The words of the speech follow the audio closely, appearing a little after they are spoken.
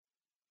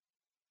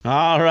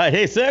All right.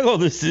 Hey, Sego,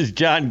 this is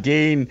John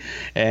Gain,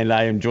 and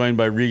I am joined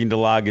by Regan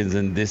DeLoggins,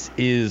 and this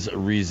is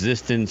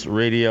Resistance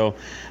Radio.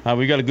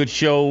 We got a good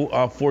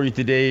show for you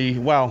today.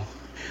 Well,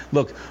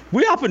 look,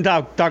 we often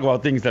talk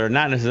about things that are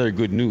not necessarily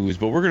good news,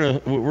 but we're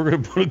gonna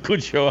put a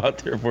good show out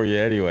there for you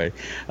anyway.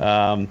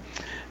 Last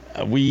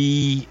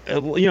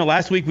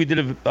week we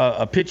did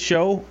a pitch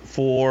show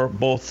for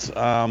both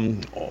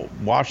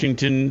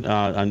Washington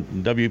on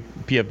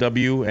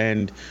WPFW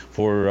and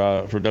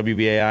for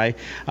WBAI.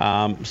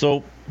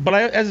 But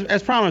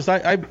as promised,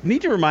 I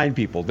need to remind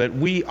people that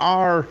we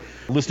are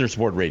listener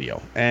support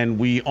radio, and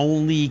we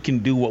only can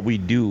do what we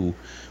do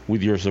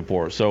with your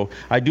support. So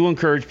I do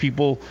encourage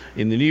people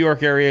in the New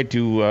York area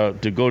to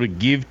go to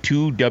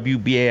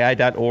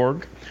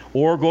give2wbai.org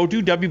or go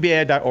to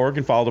wbai.org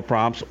and follow the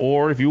prompts.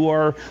 Or if you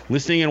are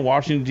listening in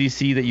Washington,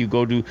 D.C., that you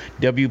go to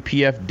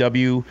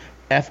WPFWFM.org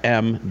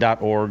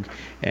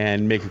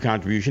and make a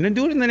contribution, and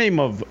do it in the name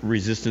of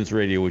Resistance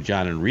Radio with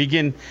John and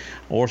Regan,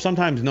 or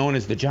sometimes known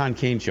as the John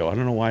Kane Show. I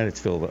don't know why it's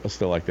still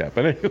like that,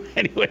 but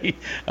anyway.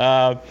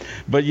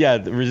 But yeah,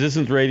 the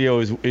Resistance Radio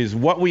is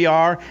what we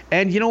are,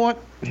 and you know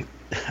what?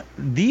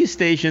 These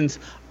stations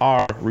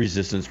are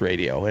Resistance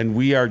Radio, and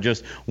we are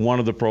just one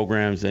of the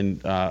programs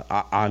and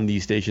on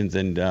these stations,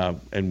 and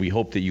we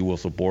hope that you will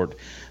support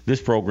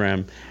this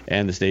program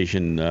and the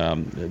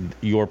station,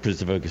 your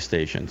Pacifica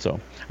station. So,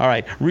 all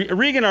right,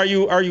 Regan, are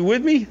you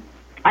with me?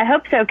 I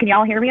hope so. Can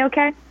y'all hear me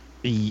okay?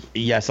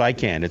 Yes, I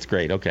can. It's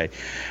great. Okay.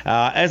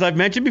 As I've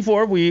mentioned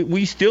before,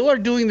 we still are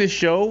doing this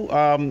show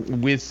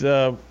with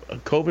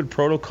COVID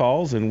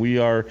protocols, and we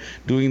are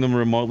doing them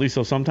remotely.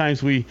 So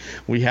sometimes we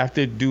have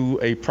to do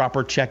a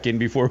proper check-in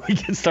before we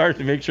get started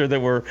to make sure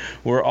that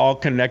we're all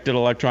connected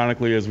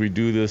electronically as we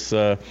do this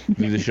do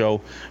the show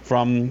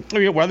from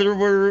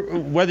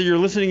whether you're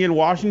listening in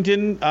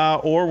Washington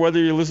or whether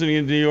you're listening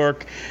in New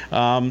York.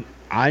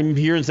 I'm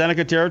here in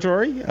Seneca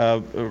Territory.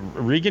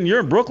 Regan, you're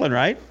in Brooklyn,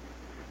 right?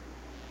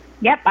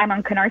 Yep, I'm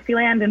on Canarsie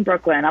Land in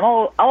Brooklyn. I'm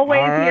always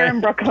here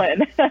in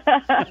Brooklyn.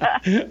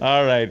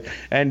 All right,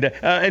 and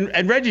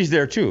Reggie's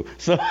there too.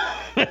 So,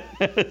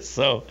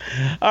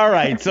 all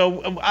right.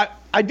 So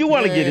I do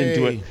want to get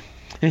into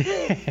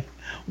it.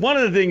 One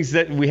of the things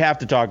that we have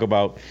to talk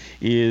about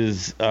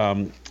is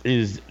Deb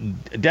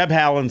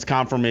Haaland's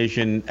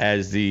confirmation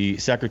as the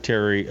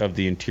Secretary of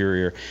the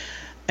Interior,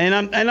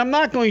 and I'm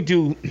not going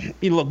to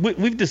look.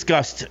 We've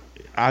discussed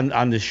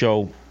on this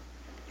show,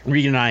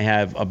 Regan and I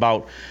have,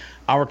 about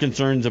our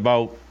concerns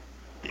about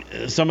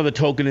some of the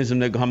tokenism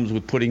that comes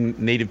with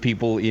putting Native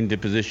people into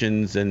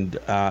positions, and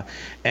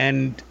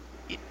I'm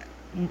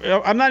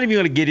not even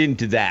going to get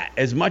into that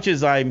as much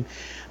as I'm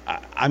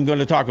going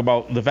to talk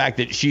about the fact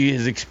that she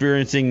is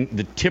experiencing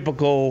the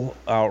typical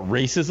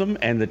racism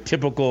and the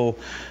typical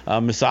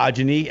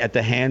misogyny at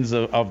the hands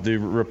of the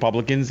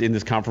Republicans in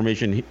this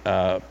confirmation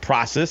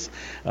process.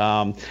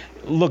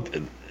 Look.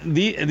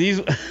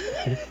 These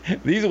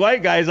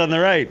white guys on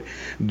the right,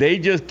 they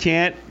just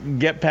can't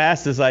get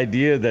past this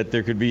idea that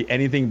there could be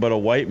anything but a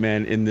white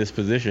man in this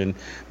position,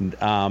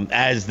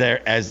 as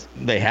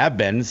they have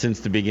been since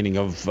the beginning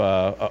of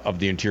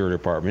the Interior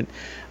Department.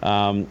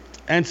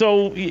 And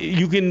so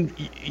you can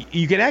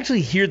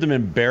actually hear them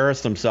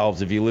embarrass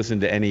themselves if you listen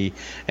to any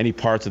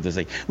parts of this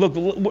thing. Look,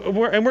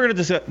 we're going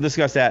to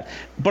discuss that,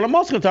 but I'm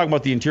also going to talk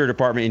about the Interior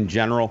Department in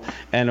general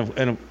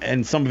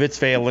and some of its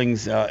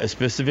failings,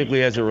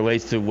 specifically as it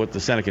relates to what the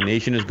Seneca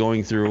Nation is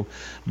going through.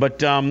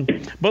 But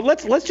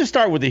let's just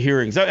start with the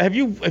hearings. Have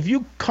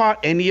you caught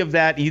any of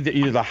that,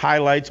 either the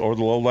highlights or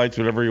the lowlights,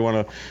 whatever you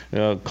want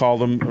to call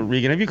them,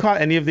 Regan? Have you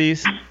caught any of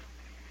these?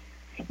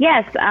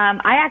 Yes,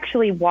 I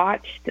actually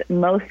watched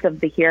most of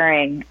the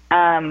hearing,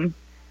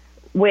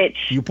 which...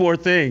 You poor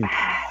thing.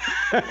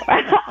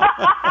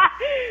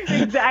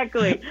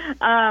 Exactly.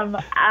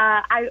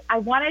 I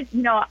wanted,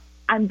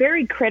 I'm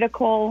very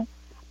critical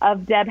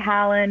of Deb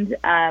Haaland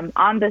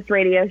on this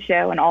radio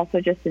show and also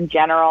just in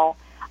general.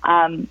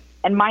 And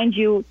mind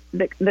you,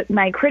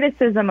 my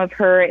criticism of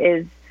her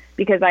is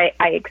because I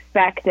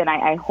expect and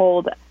I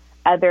hold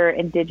other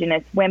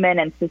Indigenous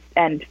women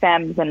and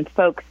femmes and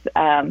folks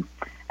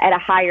at a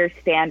higher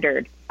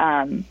standard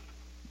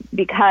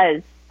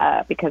because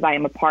I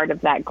am a part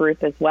of that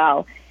group as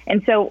well.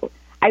 And so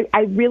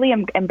I really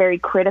am very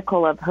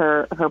critical of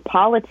her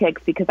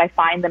politics because I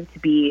find them to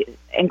be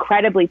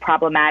incredibly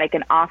problematic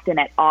and often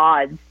at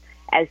odds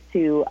as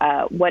to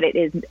what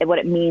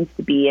it means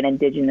to be an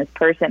Indigenous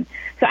person.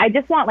 So I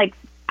just want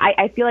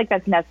I feel like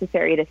that's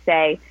necessary to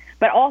say,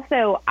 but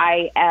also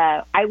I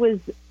was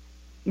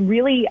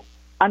really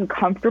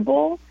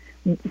uncomfortable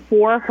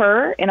for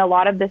her in a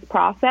lot of this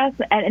process,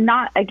 and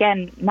not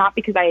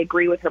because I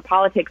agree with her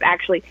politics.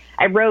 Actually,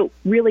 I wrote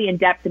really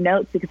in-depth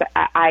notes because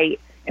I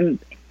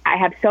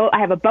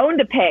have a bone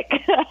to pick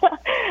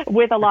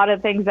with a lot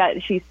of things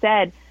that she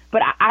said.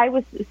 But I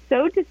was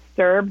so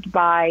disturbed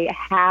by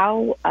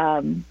how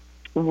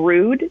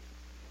rude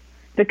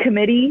the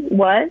committee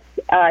was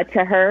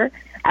to her,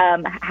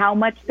 how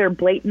much their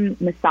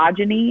blatant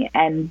misogyny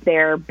and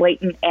their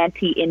blatant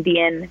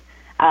anti-Indian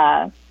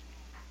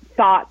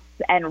thoughts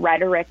and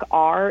rhetoric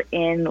are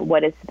in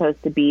what is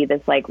supposed to be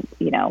this, like,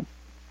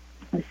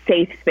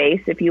 safe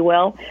space, if you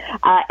will.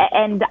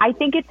 And I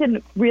think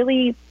it's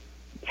really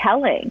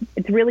telling.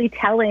 It's really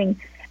telling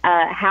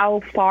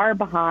how far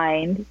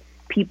behind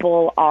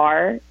people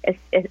are,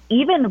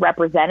 even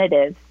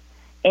representatives,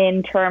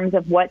 in terms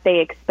of what they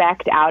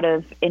expect out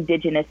of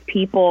Indigenous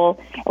people,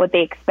 what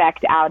they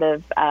expect out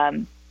of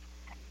an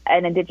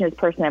Indigenous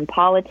person in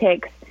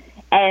politics.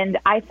 And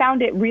I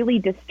found it really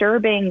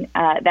disturbing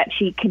that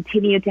she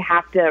continued to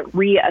have to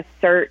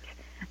reassert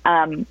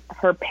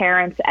her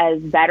parents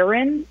as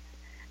veterans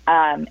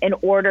in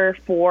order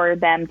for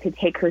them to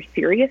take her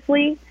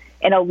seriously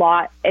in a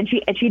lot. And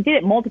she did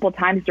it multiple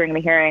times during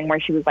the hearing,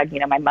 where she was like,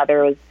 my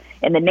mother was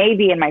in the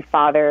Navy and my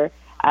father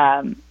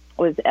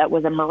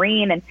was a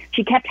Marine, and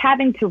she kept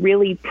having to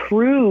really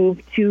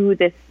prove to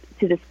this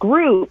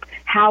group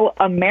how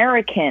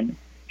American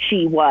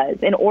she was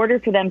in order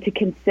for them to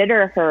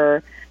consider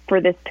her for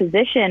this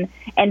position.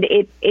 And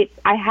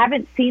I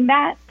haven't seen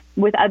that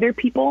with other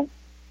people.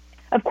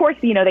 Of course,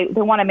 they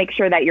want to make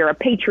sure that you're a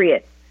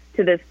patriot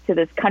to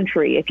this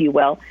country, if you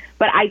will.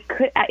 But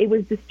it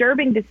was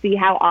disturbing to see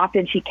how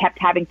often she kept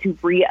having to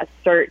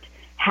reassert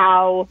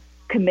how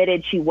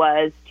committed she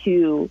was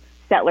to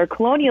settler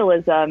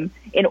colonialism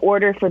in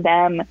order for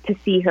them to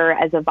see her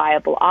as a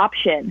viable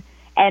option.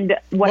 And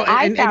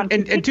I found,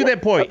 and to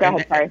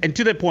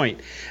that point,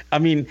 I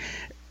mean,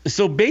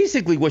 so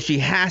basically what she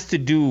has to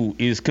do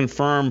is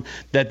confirm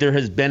that there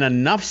has been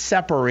enough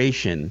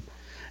separation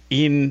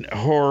in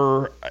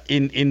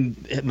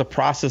the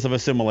process of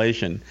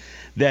assimilation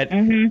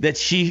that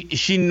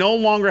she no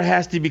longer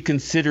has to be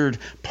considered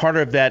part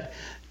of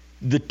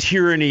the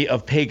tyranny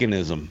of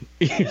paganism.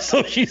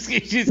 So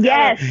she's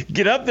got to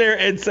get up there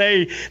and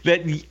say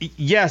that,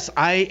 yes,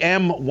 I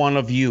am one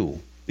of you.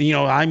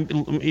 I'm,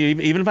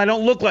 even if I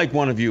don't look like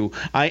one of you,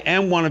 I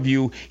am one of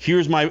you. Here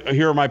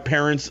are my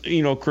parents,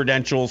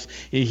 credentials.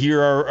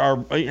 Here are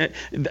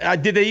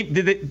did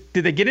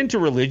they get into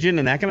religion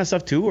and that kind of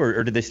stuff too,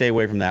 or did they stay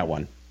away from that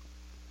one?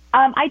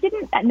 I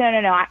didn't.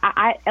 No.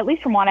 I at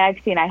least from what I've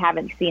seen, I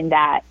haven't seen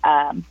that.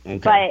 Okay.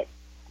 But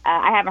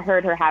I haven't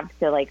heard her have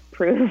to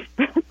prove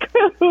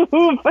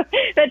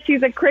that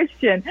she's a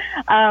Christian.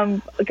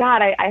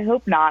 God, I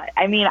hope not.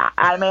 I mean,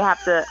 I may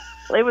have to.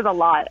 It was a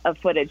lot of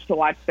footage to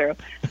watch through.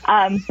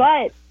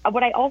 But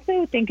what I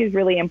also think is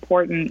really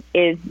important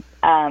is,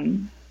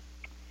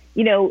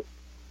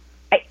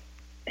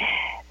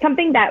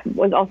 something that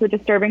was also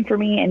disturbing for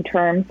me in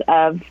terms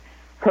of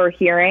her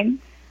hearing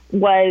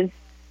was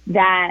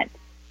that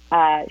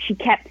she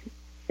kept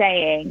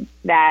saying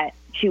that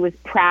she was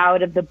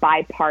proud of the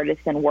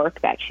bipartisan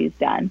work that she's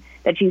done,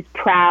 that she's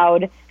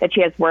proud that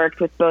she has worked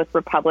with both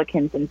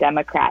Republicans and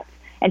Democrats.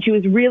 And she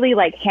was really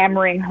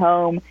hammering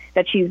home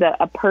that she's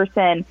a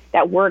person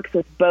that works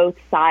with both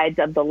sides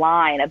of the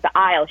line, of the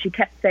aisle. She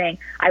kept saying,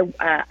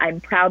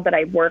 I'm proud that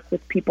I work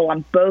with people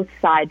on both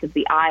sides of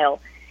the aisle.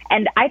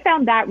 And I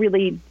found that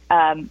really,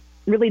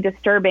 really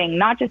disturbing,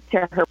 not just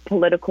to her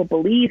political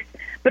beliefs,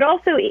 but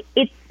also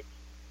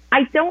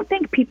I don't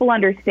think people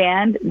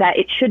understand that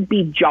it should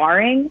be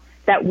jarring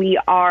that we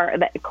are,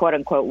 that, quote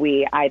unquote,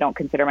 I don't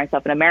consider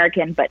myself an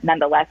American, but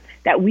nonetheless,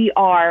 that we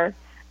are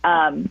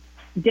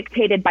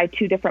dictated by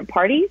two different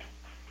parties,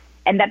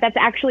 and that's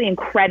actually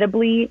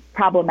incredibly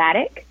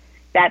problematic,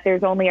 that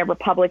there's only a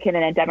Republican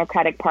and a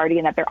Democratic Party,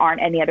 and that there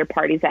aren't any other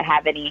parties that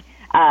have any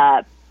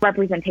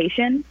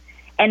representation.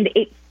 And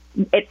it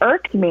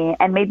irked me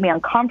and made me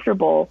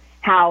uncomfortable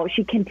how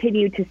she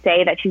continued to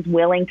say that she's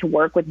willing to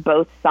work with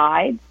both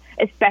sides,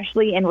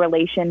 especially in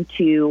relation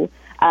to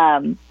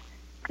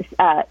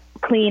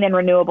clean and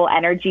renewable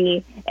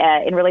energy,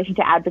 in relation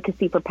to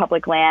advocacy for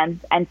public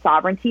lands and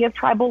sovereignty of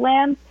tribal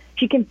lands.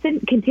 She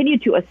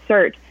continued to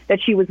assert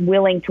that she was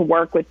willing to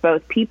work with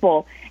both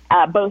people,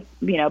 both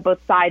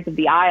sides of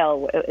the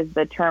aisle is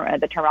the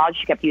terminology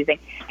she kept using.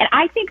 And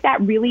I think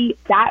that really,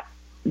 that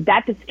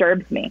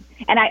disturbs me.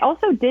 And I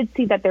also did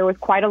see that there was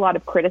quite a lot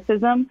of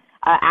criticism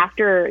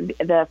after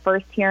the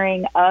first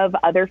hearing of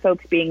other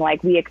folks being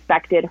like, we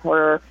expected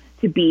her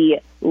to be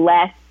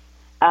less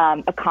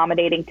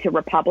accommodating to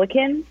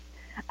Republicans.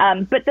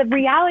 But the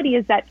reality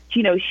is that,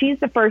 she's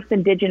the first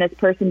Indigenous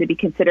person to be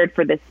considered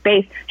for this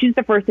space. She's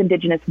the first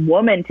Indigenous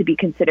woman to be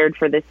considered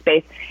for this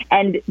space.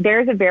 And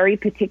there's a very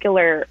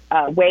particular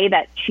way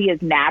that she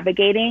is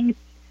navigating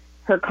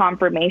her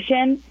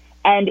confirmation.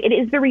 And it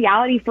is the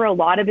reality for a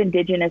lot of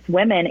Indigenous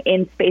women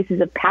in spaces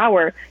of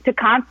power to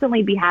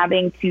constantly be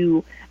having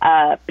to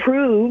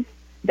prove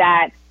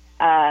that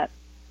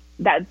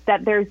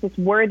there's this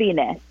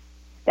worthiness,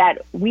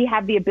 that we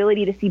have the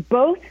ability to see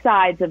both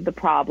sides of the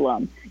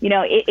problem.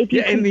 If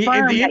you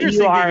confirm that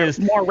you are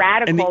more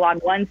radical on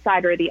one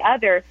side or the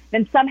other,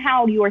 then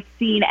somehow you are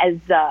seen as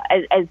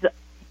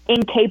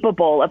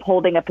incapable of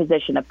holding a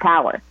position of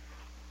power.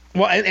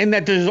 Well, and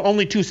that there's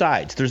only two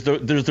sides. There's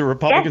the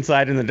Republican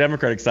side and the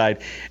Democratic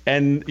side,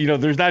 and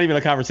there's not even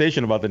a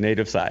conversation about the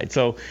Native side.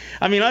 So,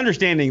 I mean,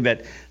 understanding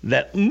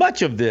that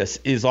much of this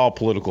is all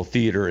political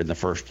theater in the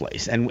first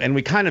place, and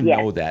we kind of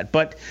know that.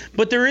 But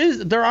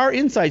there are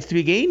insights to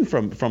be gained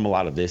from a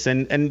lot of this,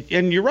 and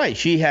you're right.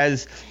 She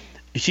has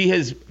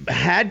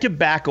had to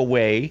back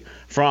away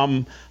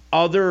from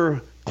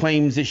other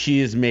claims that she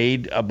has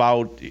made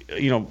about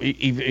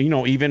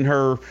even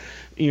her.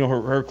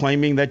 Her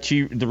claiming that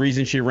the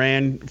reason she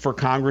ran for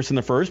Congress in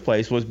the first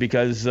place was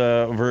because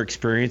of her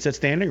experience at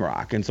Standing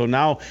Rock. And so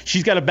now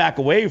she's got to back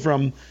away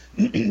from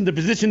the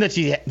position that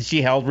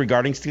she held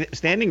regarding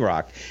Standing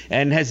Rock,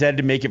 and has had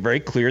to make it very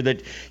clear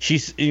that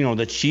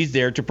she's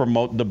there to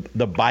promote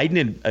the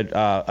Biden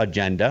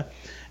agenda,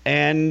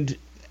 and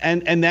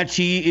that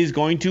she is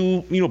going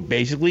to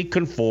basically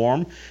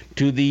conform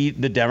to the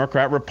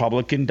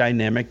Democrat-Republican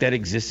dynamic that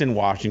exists in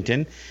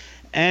Washington.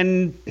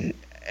 And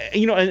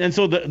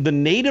so the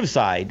Native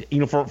side,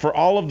 for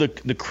all of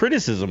the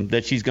criticism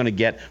that she's going to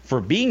get for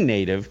being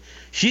Native,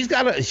 she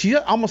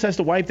almost has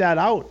to wipe that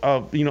out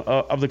of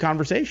the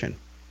conversation.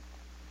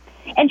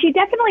 And she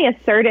definitely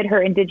asserted her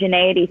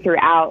indigeneity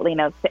throughout,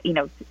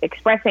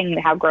 expressing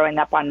how growing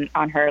up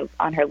on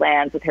her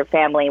lands with her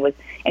family was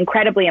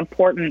incredibly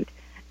important.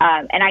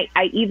 And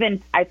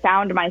I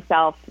found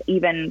myself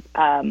even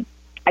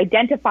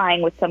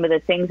identifying with some of the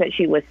things that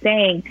she was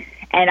saying.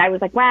 And I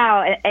was like,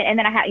 wow. And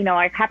then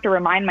I have to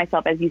remind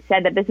myself, as you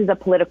said, that this is a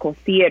political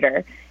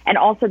theater, and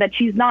also that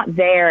she's not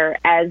there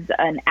as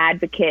an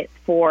advocate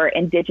for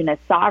indigenous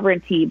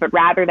sovereignty, but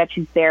rather that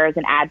she's there as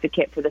an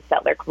advocate for the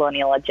settler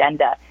colonial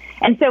agenda.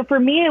 And so for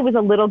me, it was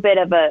a little bit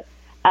of it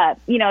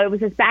was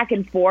this back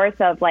and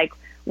forth of like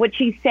what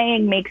she's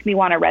saying makes me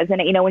want to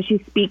resonate. When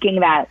she's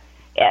speaking that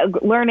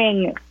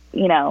learning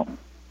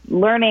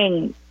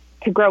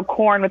to grow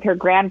corn with her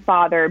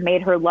grandfather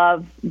made her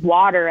love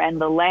water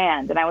and the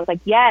land. And I was like,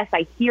 yes,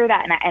 I hear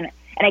that. And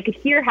I could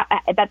hear how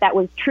that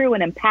was true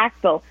and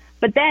impactful.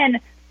 But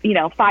then,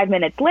 5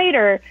 minutes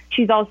later,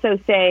 she's also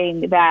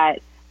saying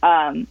that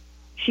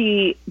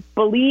she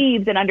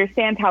believes and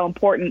understands how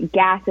important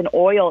gas and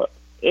oil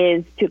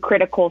is to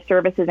critical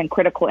services and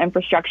critical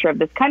infrastructure of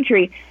this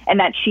country, and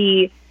that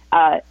she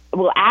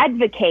will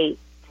advocate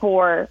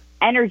for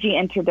energy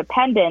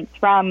interdependence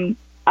from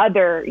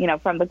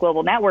from the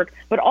global network,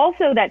 but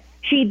also that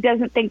she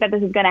doesn't think that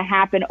this is going to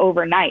happen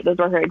overnight. Those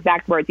were her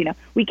exact words.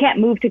 We can't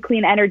move to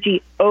clean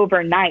energy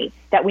overnight,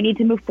 that we need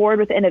to move forward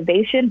with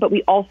innovation, but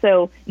we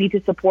also need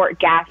to support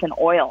gas and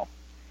oil.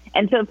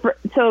 And so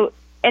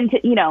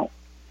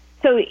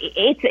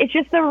it's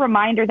just a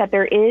reminder that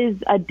there is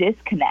a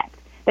disconnect,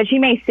 that she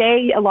may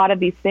say a lot of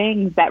these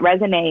things that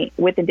resonate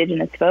with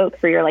Indigenous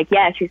folks, where you're like,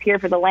 yes, she's here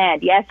for the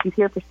land. Yes, she's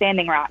here for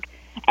Standing Rock.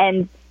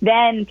 And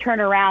then turn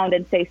around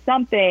and say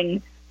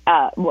something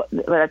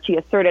that she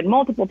asserted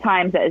multiple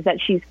times, is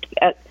that she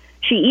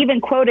even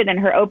quoted in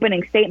her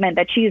opening statement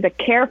that she's a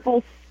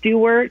careful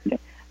steward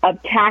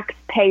of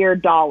taxpayer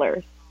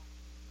dollars.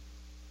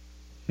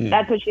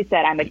 That's what she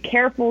said. I'm a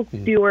careful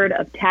steward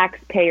of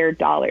taxpayer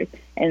dollars,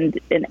 and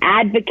an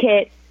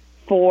advocate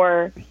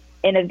for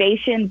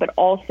innovation, but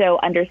also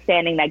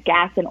understanding that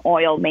gas and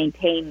oil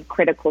maintain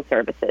critical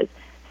services.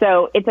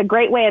 So it's a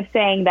great way of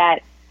saying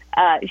that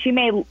she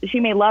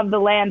may love the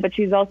land, but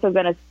she's also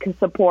going to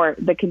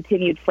support the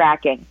continued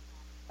fracking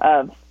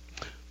of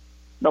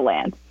the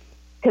land,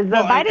 because the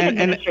Biden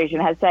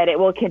administration has said it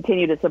will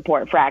continue to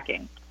support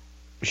fracking.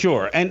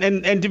 Sure,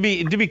 and to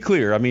be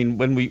clear, I mean,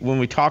 when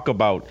we talk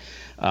about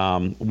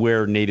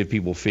where Native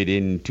people fit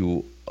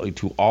into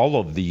all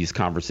of these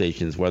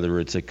conversations, whether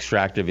it's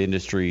extractive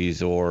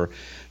industries or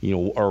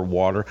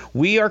water,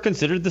 we are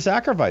considered the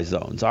sacrifice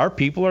zones. Our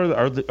people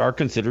are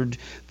considered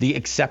the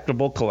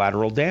acceptable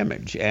collateral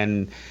damage,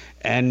 and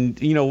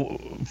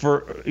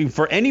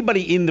for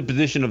anybody in the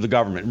position of the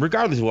government,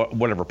 regardless of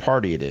whatever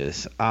party it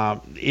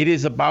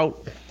is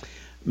about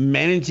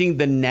managing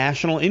the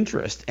national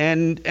interest,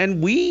 and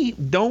we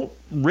don't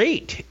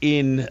rate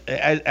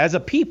as a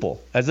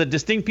people, as a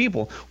distinct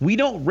people, we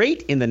don't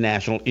rate in the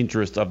national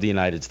interest of the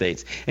United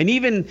States. And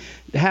even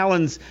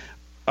Hallen's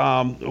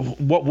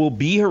what will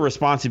be her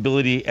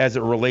responsibility as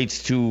it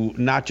relates to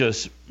not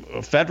just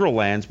federal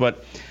lands,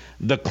 but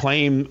the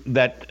claim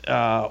that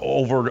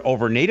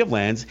over Native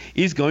lands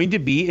is going to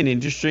be an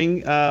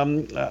interesting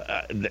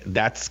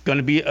that's going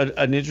to be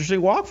an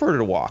interesting walk for her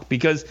to walk,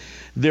 because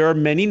there are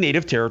many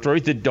Native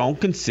territories that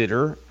don't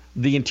consider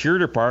the Interior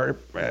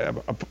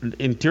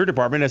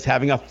Department as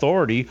having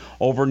authority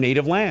over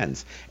Native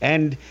lands,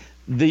 and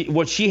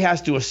what she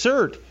has to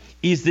assert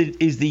is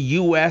the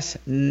U.S.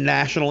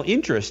 national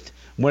interest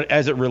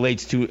as it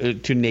relates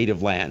to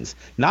Native lands,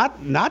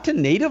 not to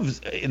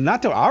natives,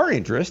 not to our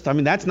interest. I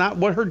mean, that's not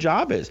what her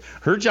job is.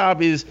 Her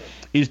job is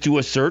to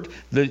assert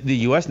the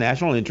U.S.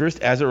 national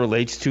interest as it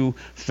relates to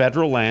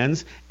federal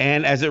lands,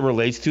 and as it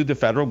relates to the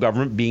federal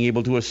government being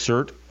able to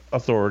assert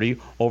authority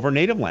over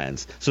Native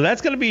lands. So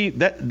that's going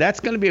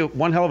to be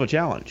one hell of a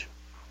challenge.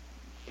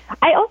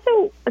 I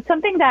also,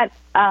 something that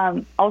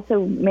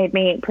also made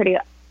me pretty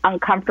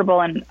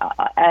uncomfortable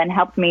and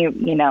helped me,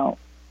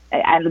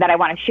 and that I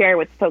want to share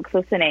with folks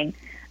listening,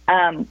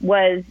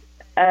 was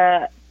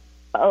a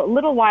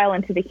little while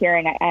into the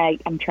hearing.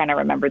 I'm trying to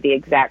remember the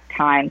exact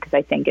time because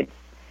I think it's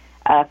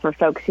for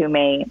folks who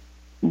may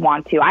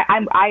want to.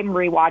 I'm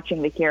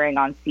rewatching the hearing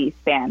on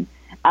C-SPAN,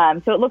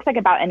 so it looks like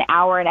about an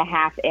hour and a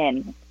half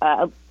in,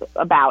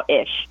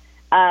 about-ish.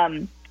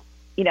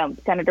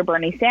 Senator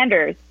Bernie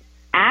Sanders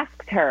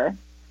asked her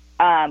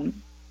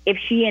if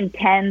she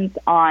intends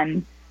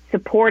on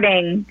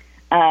supporting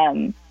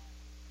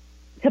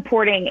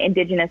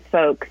Indigenous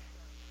folks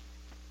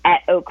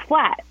at Oak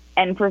Flat.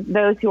 And for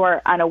those who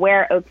are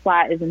unaware, Oak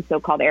Flat is in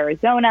so-called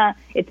Arizona.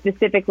 It's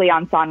specifically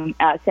on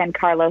San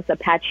Carlos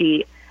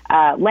Apache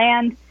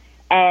land,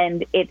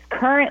 and it's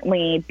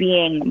currently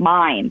being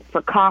mined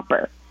for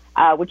copper,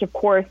 which of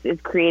course is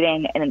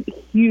creating a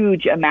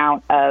huge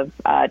amount of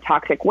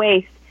toxic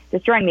waste,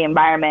 destroying the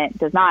environment.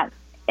 Does not,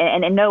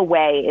 and in no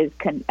way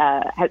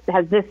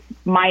has this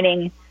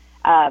mining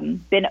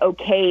been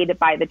okayed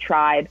by the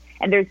tribe.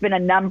 And there's been a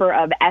number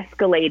of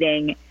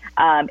escalating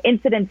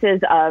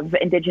incidences of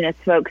Indigenous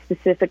folks,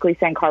 specifically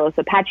San Carlos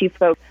Apache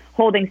folks,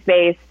 holding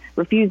space,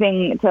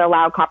 refusing to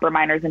allow copper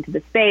miners into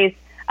the space,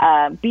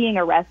 being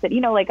arrested,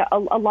 like a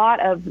lot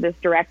of this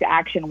direct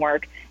action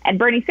work. And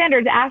Bernie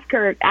Sanders asked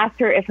her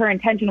if her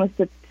intention was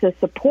to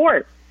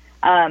support,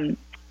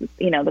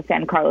 the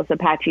San Carlos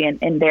Apache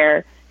and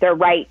their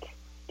right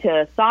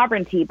to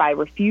sovereignty by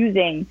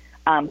refusing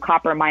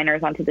copper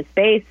miners onto the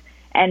space.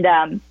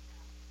 And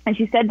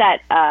she said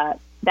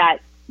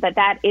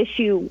that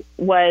issue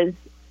was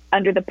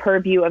under the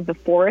purview of the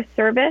Forest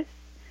Service,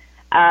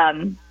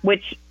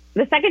 which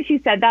the second she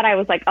said that, I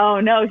was like, oh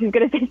no, she's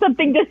going to say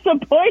something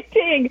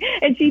disappointing.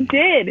 And she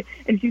did.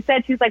 And she's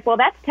like, well,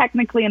 that's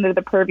technically under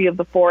the purview of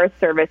the Forest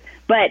Service.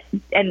 But,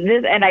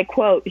 and I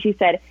quote, she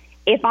said,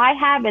 if I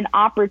have an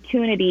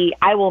opportunity,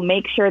 I will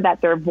make sure that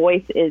their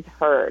voice is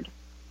heard.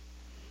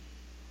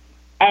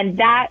 And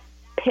that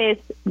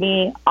pissed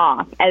me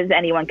off, as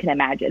anyone can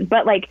imagine.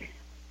 But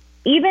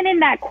even in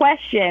that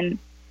question,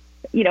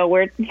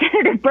 where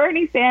Senator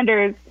Bernie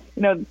Sanders,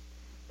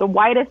 the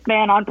whitest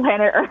man on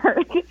planet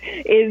Earth,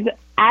 is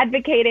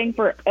advocating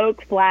for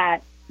Oak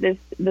Flat, this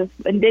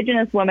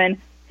Indigenous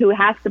woman who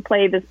has to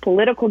play this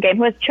political game,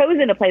 who has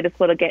chosen to play this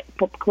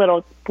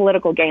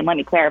political game, let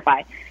me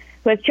clarify,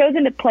 who has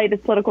chosen to play this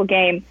political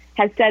game,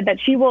 has said that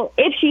she will,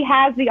 if she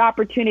has the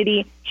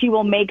opportunity, she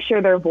will make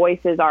sure their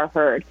voices are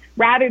heard,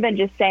 rather than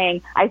just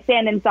saying, I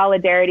stand in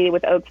solidarity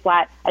with Oak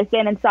Flat, I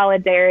stand in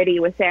solidarity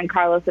with San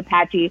Carlos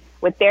Apache,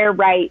 with their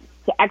right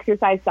to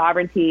exercise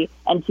sovereignty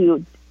and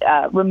to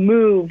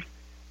remove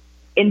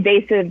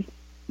invasive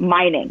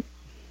mining.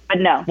 But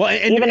no,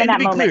 even in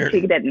that moment,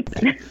 she didn't.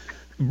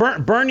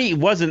 Bernie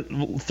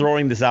wasn't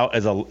throwing this out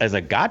as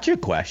a gotcha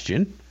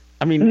question.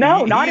 I mean,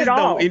 no, he not at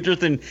all. No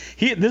interest in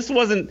this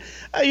wasn't.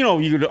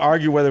 You could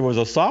argue whether it was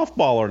a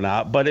softball or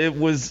not, but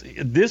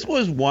this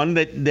was one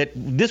that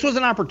this was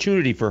an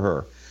opportunity for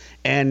her,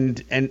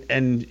 and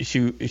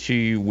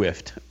she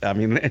whiffed. I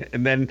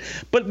mean,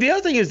 but the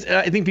other thing is,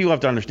 I think people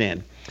have to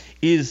understand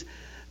is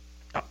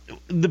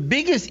the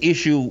biggest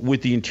issue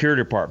with the Interior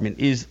Department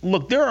is,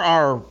 look, there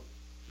are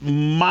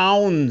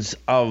mounds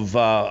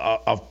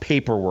of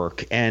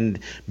paperwork and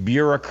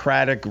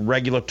bureaucratic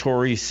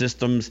regulatory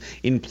systems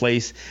in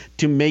place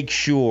to make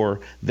sure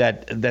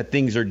that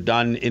things are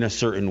done in a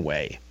certain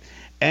way.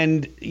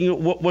 And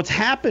what's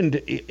happened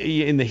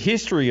in the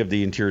history of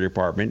the Interior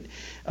Department,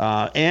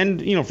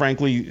 and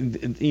frankly,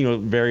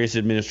 various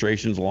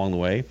administrations along the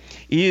way,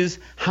 is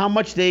how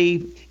much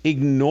they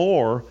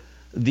ignore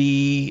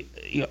the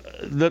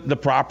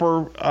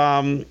proper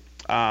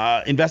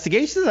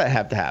investigations that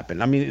have to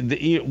happen. I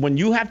mean, when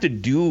you have to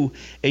do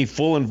a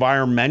full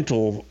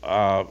environmental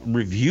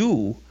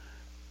review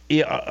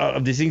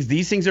of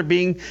these things are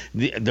being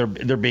they're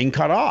being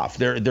cut off.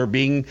 They're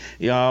being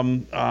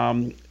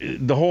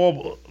the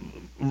whole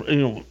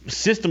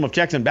system of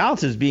checks and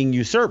balances being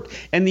usurped,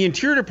 and the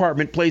Interior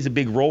Department plays a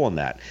big role in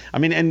that. I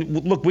mean,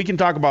 and look, we can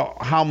talk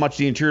about how much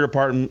the Interior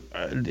Department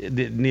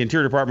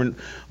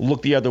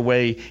looked the other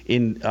way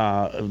in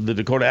the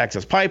Dakota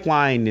Access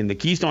Pipeline, in the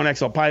Keystone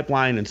XL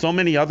Pipeline, and so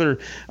many other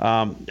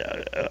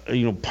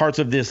parts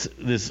of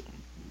this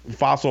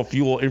fossil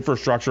fuel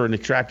infrastructure and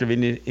extractive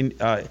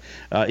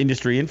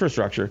industry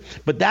infrastructure.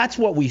 But that's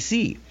what we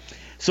see.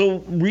 So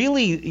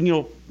really,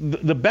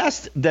 the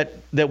best that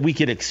we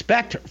could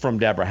expect from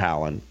Deborah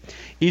Haaland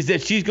is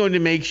that she's going to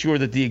make sure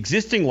that the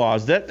existing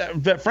laws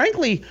that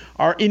frankly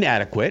are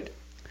inadequate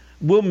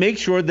will make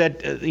sure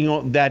that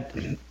that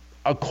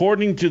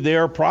according to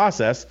their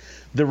process,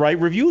 the right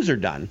reviews are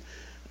done.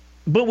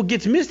 But what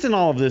gets missed in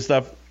all of this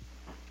stuff,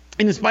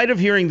 in spite of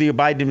hearing the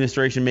Biden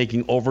administration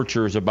making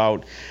overtures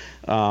about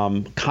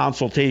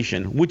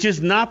consultation, which is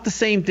not the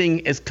same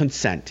thing as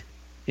consent.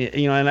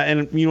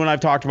 And you and I've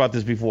talked about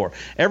this before.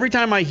 Every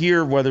time I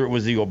hear, whether it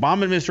was the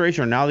Obama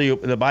administration or now the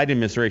Biden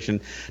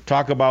administration,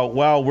 talk about,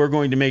 well, we're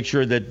going to make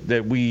sure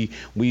that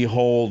we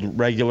hold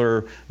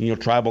regular,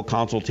 tribal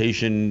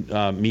consultation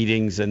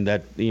meetings, and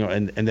that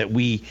and that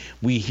we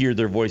hear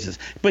their voices.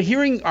 But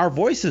hearing our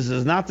voices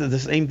is not the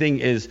same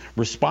thing as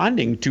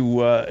responding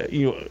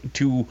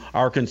to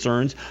our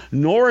concerns,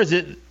 nor is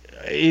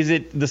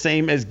it the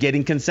same as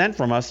getting consent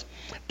from us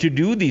to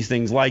do these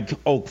things like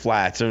Oak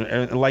Flats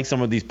or like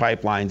some of these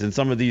pipelines and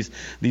some of these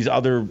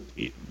other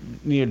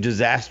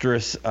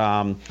disastrous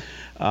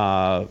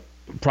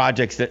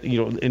projects that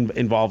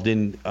involved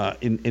in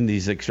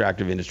these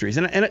extractive industries.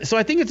 And so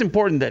I think it's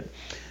important that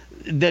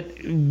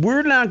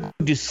we're not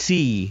going to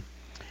see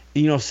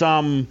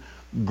some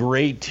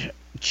great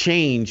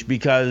change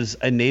because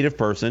a Native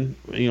person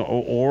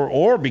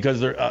or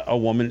because a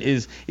woman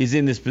is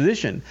in this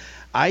position.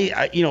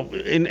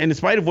 In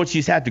spite of what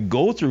she's had to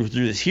go through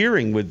this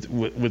hearing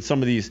with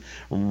some of these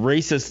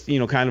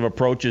racist, kind of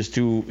approaches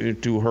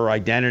to her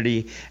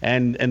identity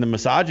and the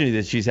misogyny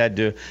that she's had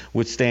to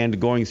withstand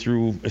going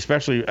through,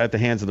 especially at the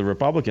hands of the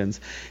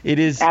Republicans, it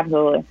is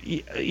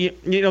absolutely.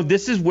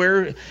 This is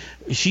where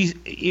she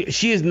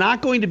is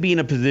not going to be in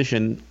a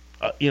position,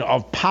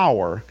 of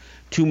power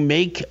to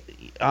make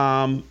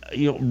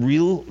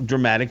real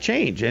dramatic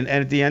change. And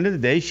at the end of the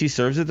day, she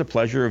serves at the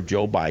pleasure of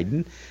Joe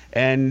Biden.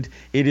 And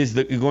it is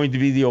going to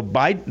be the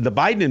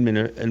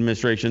Biden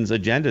administration's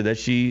agenda that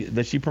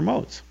she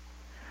promotes.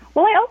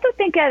 Well, I also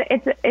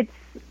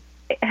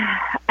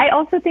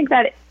think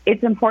that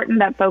it's important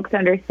that folks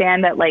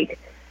understand that, like,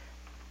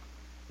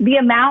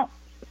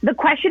 the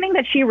questioning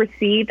that she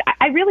received,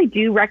 I really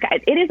do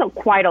recommend. It is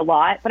quite a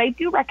lot, but I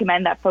do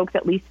recommend that folks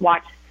at least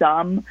watch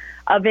some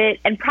of it,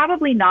 and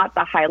probably not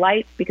the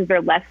highlights, because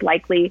they're less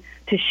likely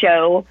to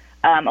show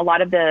a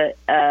lot of the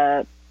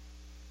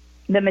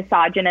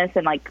misogynist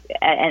and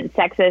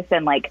sexist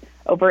and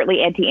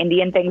overtly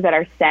anti-Indian things that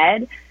are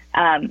said,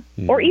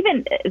 or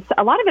even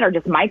a lot of it are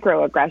just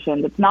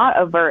microaggressions. It's not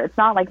overt. It's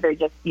not like they're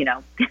just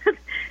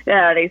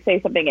they say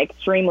something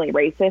extremely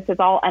racist. It's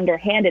all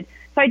underhanded.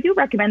 So I do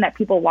recommend that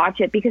people watch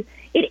it, because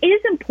it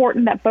is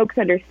important that folks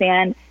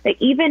understand that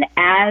even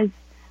as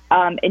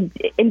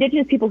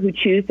Indigenous people who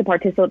choose to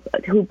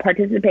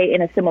participate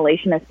in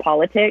assimilationist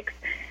politics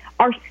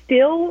are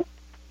still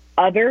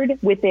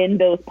othered within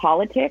those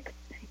politics.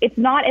 It's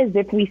not as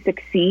if we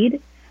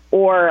succeed,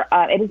 or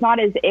it is not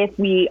as if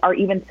we are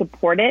even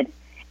supported.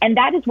 And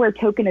that is where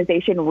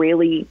tokenization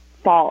really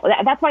falls.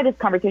 That's why this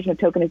conversation of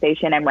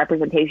tokenization and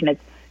representation is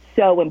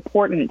so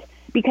important.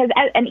 Because,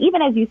 and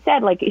even as you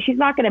said, she's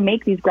not going to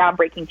make these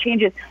groundbreaking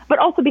changes, but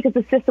also because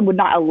the system would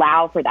not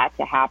allow for that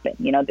to happen.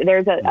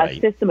 There's a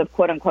system of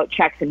quote unquote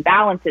checks and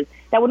balances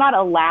that would not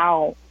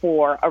allow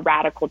for a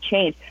radical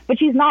change. But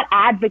she's not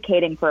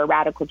advocating for a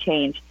radical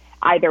change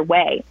either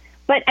way.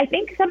 But I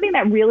think something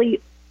that really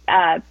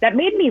that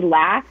made me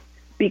laugh,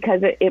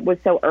 because it was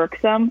so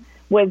irksome,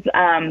 was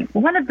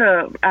one of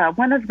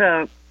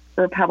the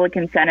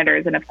Republican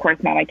senators, and of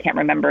course now I can't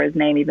remember his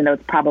name, even though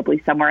it's probably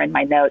somewhere in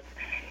my notes.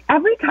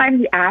 Every time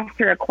he asked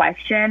her a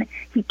question,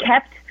 he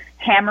kept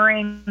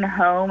hammering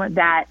home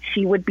that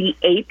she would be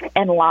eighth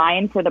in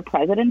line for the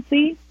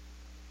presidency,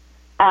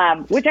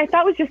 which I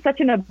thought was just such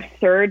an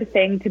absurd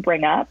thing to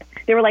bring up.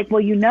 They were like,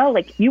 well,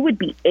 you would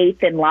be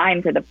eighth in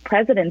line for the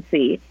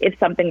presidency if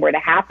something were to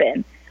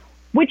happen,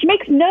 which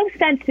makes no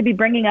sense to be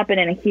bringing up in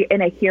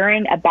a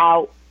hearing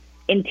about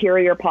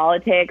interior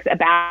politics,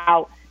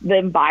 about the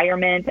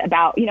environment,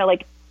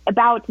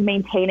 about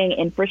maintaining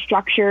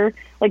infrastructure.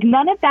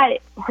 None of that.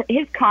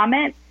 His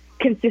comment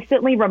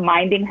consistently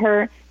reminding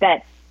her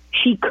that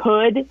she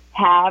could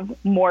have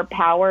more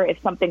power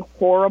if something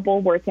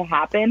horrible were to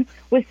happen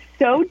was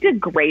so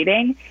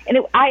degrading. And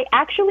I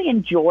actually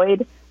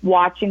enjoyed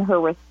watching her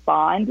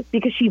respond,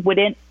 because she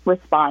wouldn't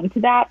respond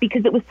to that,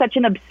 because it was such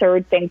an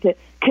absurd thing to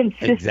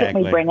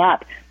consistently bring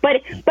up.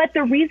 But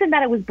the reason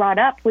that it was brought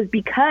up was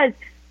because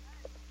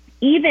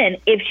even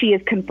if she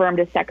is confirmed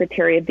as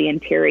Secretary of the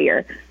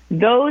Interior,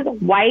 those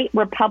white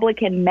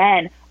Republican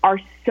men are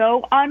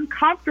so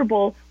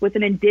uncomfortable with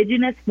an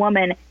Indigenous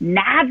woman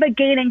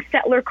navigating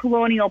settler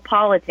colonial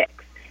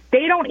politics.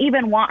 They don't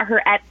even want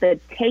her at the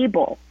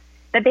table,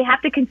 that they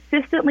have to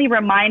consistently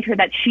remind her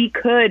that she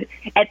could,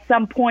 at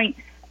some point,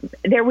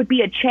 there would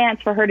be a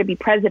chance for her to be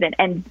president,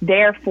 and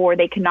therefore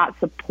they cannot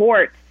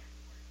support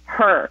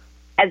her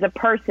as a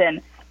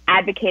person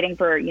advocating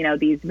for,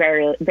 these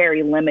very,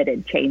 very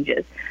limited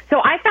changes.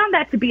 So I found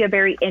that to be a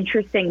very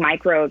interesting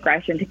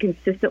microaggression to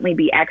consistently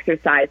be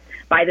exercised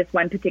by this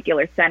one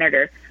particular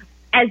senator,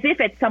 as if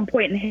at some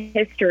point in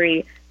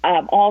history,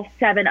 all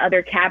 7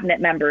 other cabinet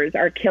members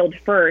are killed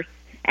first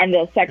and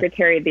the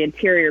Secretary of the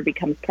Interior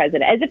becomes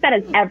president, as if that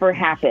has ever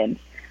happened.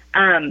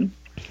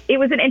 It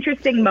was an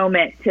interesting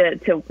moment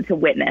to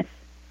witness.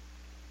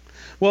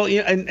 Well,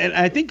 and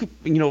I think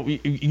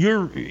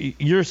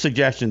your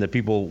suggestion that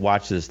people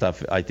watch this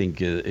stuff, I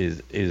think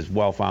is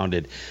well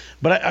founded,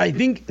 but I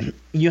think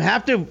you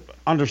have to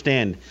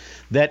understand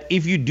that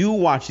if you do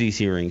watch these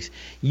hearings,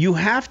 you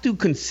have to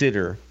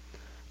consider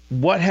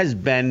what has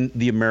been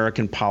the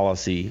American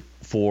policy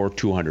for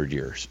 200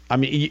 years. I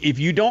mean, if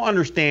you don't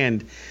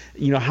understand,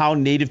 how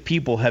Native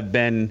people have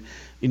been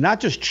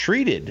not just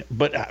treated,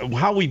 but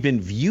how we've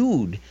been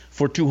viewed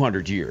for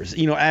 200 years,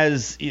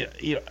 as,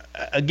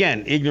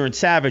 again, ignorant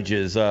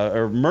savages,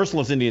 or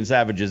merciless Indian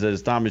savages,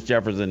 as Thomas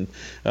Jefferson,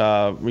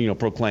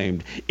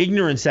 proclaimed.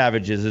 Ignorant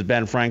savages, as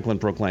Ben Franklin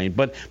proclaimed.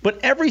 But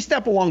every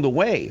step along the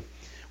way,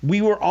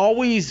 we were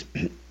always,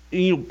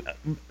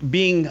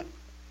 being,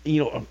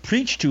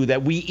 preached to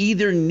that we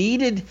either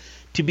needed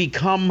to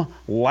become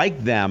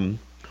like them,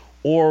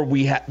 or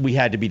we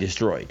had to be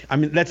destroyed. I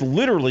mean, that's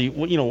literally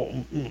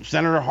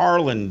Senator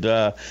Harland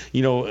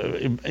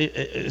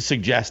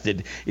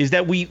suggested, is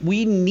that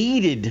we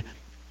needed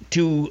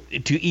to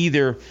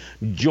either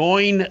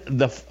join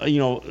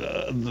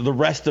the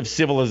rest of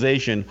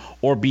civilization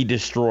or be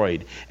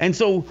destroyed. And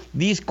so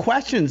these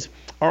questions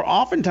are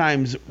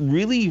oftentimes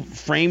really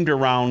framed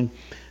around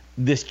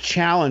this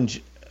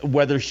challenge,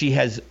 whether she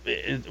has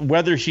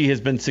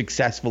been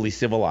successfully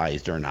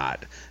civilized or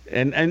not.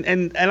 And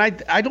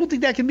I don't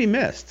think that can be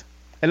missed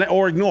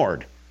or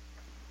ignored.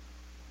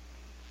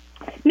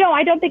 No,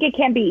 I don't think it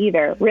can be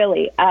either,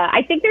 really.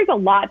 I think there's a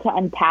lot to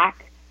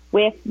unpack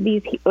with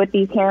these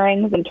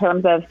hearings in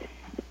terms of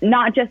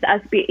not just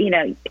us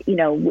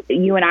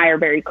you and I are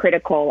very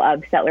critical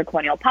of settler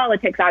colonial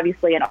politics,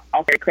 obviously, and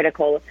also very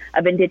critical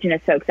of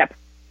Indigenous folks that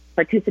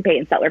participate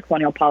in settler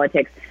colonial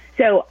politics.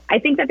 So I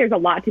think that there's a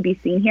lot to be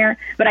seen here,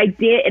 but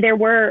there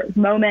were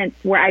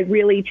moments where I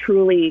really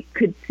truly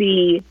could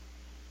see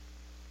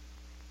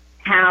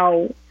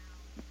how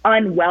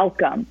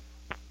unwelcome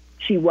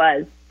she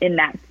was in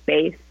that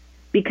space,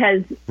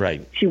 because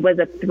she was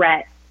a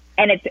threat.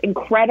 And it's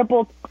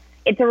incredible.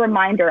 It's a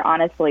reminder,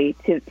 honestly,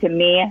 to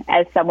me,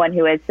 as someone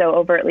who is so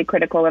overtly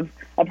critical of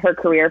her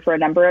career for a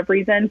number of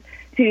reasons,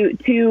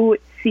 to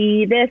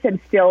see this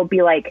and still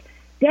be like,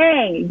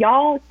 dang,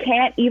 y'all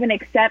can't even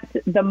accept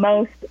the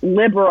most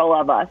liberal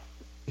of us.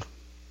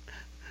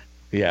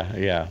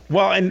 Yeah.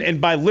 Well,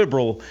 and by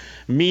liberal,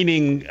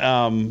 meaning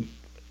neoliberal.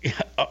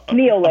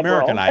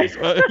 Americanized.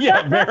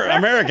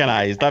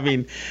 Americanized. I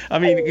mean,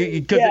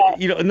 because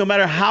no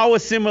matter how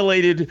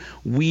assimilated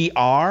we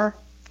are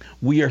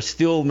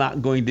still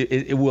not going to.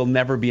 It will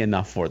never be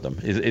enough for them.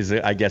 Is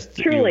I guess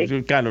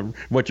truly kind of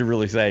what you're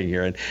really saying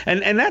here,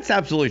 and that's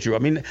absolutely true. I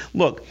mean,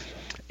 look.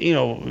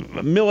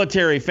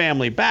 Military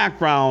family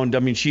background. I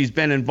mean, she's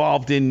been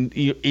involved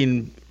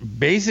in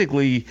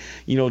basically,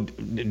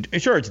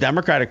 sure, it's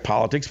Democratic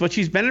politics, but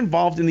she's been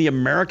involved in the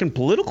American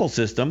political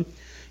system,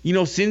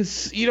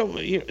 since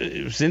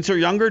her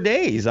younger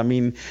days. I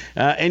mean,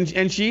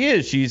 and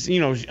she's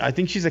I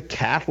think she's a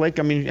Catholic.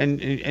 I mean,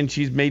 and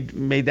she's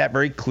made that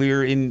very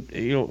clear in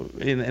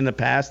the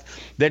past,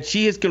 that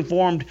she has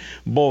conformed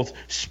both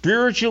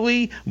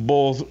spiritually,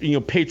 both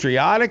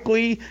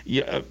patriotically,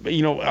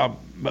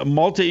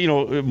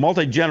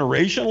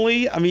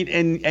 multi-generationally. I mean,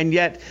 and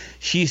yet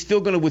she's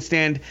still going to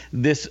withstand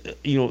this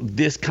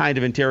kind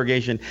of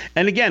interrogation.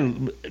 And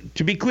again,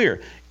 to be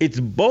clear, it's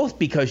both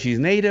because she's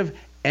Native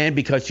and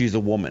because she's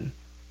a woman.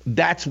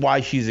 That's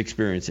why she's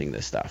experiencing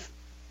this stuff.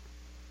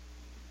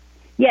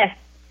 Yes,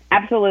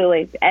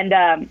 absolutely. And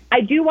I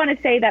do want to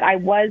say that I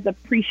was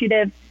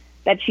appreciative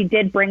that she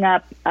did bring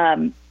up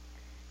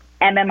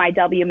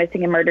MMIW,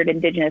 Missing and Murdered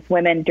Indigenous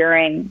Women,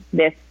 during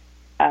this,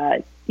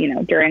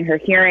 during her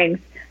hearings.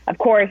 Of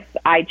course,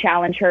 I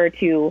challenge her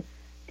to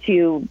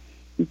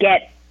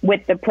get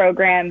with the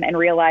program and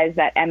realize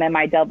that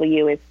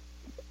MMIW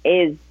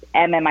is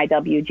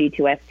MMIW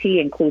G2ST,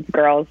 includes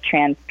girls,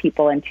 trans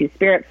people, and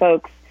two-spirit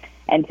folks,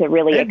 and to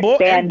really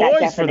expand that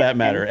boys for that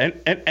matter,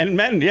 and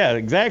men. Yeah,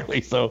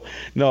 exactly. So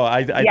no,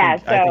 I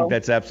think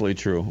that's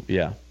absolutely true.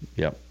 Yeah.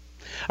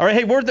 All right,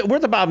 hey, we're at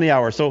the bottom of the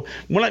hour. So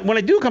when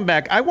I do come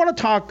back, I want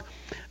to talk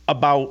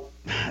about.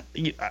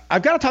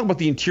 I've got to talk about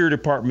the Interior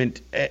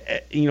Department.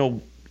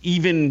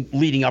 Even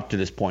leading up to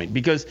this point,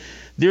 because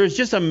there is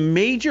just a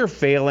major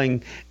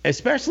failing,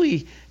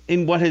 especially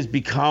in what has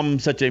become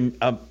such a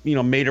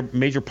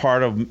major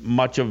part of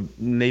much of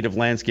Native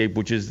landscape,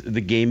 which is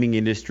the gaming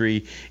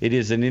industry. It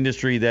is an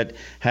industry that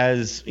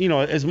has,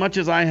 as much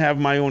as I have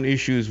my own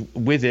issues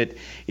with it,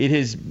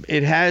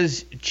 it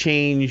has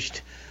changed.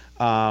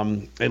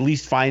 At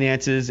least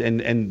finances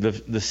and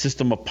the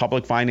system of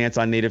public finance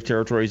on Native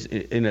territories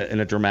in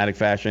a dramatic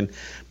fashion.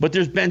 But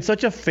there's been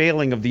such a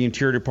failing of the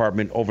Interior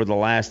Department over the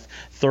last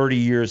 30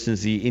 years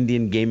since the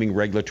Indian Gaming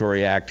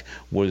Regulatory Act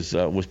was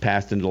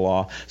passed into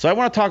law. So I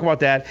want to talk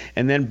about that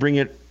and then bring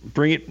it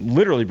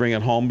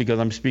home, because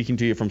I'm speaking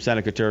to you from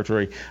Seneca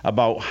territory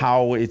about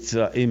how it's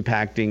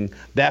impacting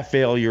that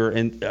failure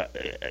and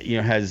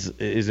is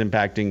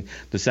impacting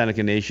the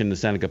Seneca Nation, the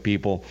Seneca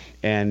people,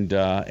 and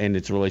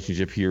its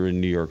relationship here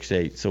in New York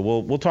State. So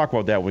we'll talk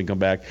about that when we come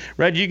back.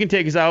 Reggie, you can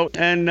take us out,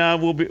 and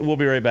we'll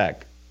be right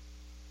back.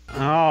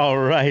 All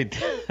right.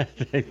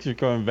 Thanks for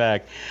coming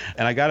back.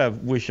 And I got to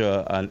wish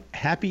a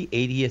happy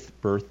 80th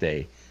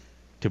birthday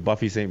to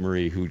Buffy St.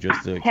 Marie, who just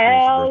experienced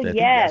Hell her birthday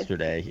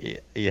yesterday.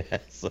 Yeah,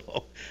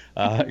 so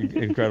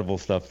incredible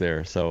stuff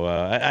there. So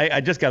I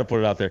just got to put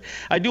it out there.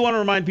 I do want to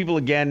remind people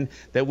again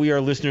that we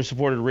are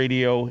listener-supported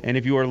radio, and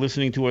if you are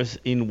listening to us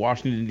in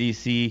Washington,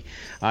 D.C.,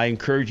 I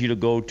encourage you to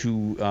go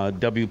to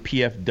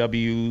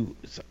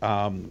WPFW's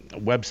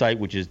website,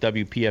 which is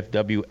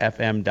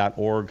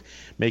WPFWFM.org.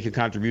 Make a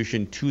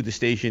contribution to the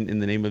station in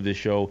the name of this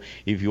show.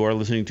 If you are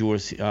listening to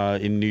us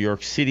in New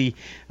York City,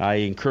 I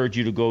encourage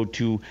you to go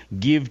to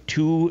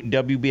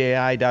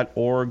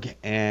give2wbai.org,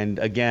 and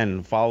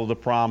again, follow the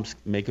prompts,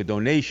 make a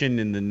donation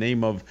in the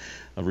name of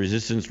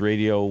Resistance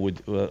Radio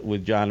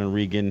with John and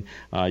Regan.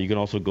 You can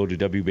also go to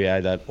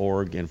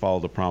wbai.org and follow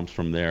the prompts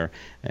from there,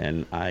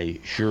 and I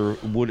sure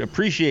would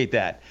appreciate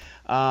that.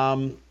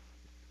 So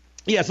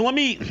let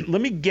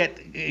me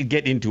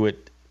get into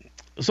it.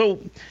 So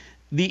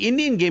the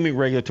Indian Gaming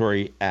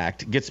Regulatory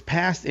Act gets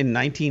passed in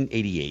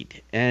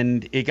 1988,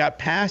 and it got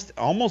passed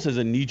almost as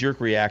a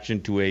knee-jerk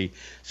reaction to a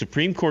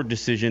Supreme Court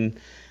decision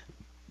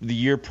the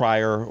year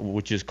prior,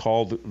 which is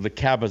called the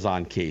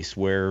Cabazon case,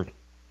 where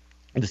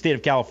the state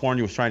of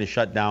California was trying to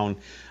shut down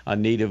a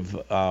native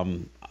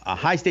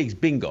high-stakes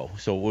bingo.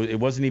 So it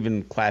wasn't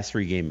even Class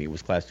 3 gaming. It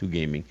was Class 2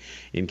 gaming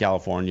in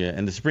California.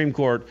 And the Supreme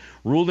Court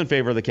ruled in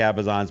favor of the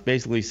Cabazons,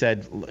 basically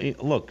said,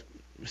 look,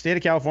 state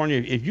of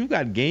California, if you've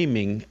got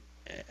gaming,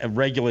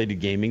 regulated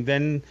gaming,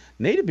 then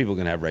Native people are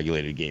going to have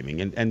regulated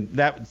gaming. And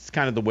that's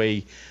kind of the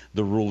way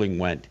the ruling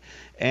went.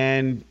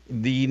 And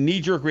the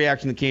knee-jerk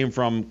reaction that came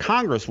from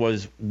Congress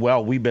was,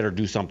 well, we better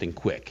do something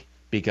quick,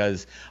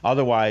 because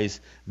otherwise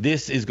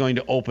this is going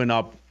to open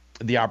up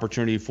the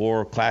opportunity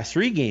for Class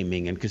 3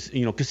 gaming and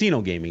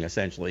casino gaming,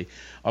 essentially,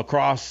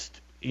 across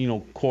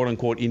quote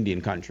unquote Indian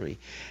country.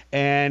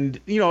 And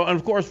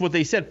of course, what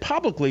they said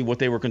publicly, what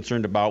they were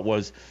concerned about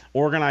was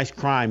organized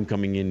crime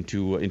coming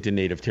into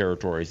Native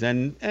territories.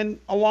 And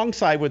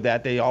alongside with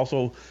that, they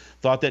also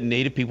thought that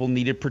Native people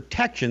needed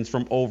protections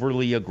from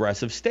overly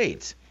aggressive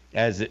states.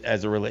 As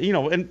it relates,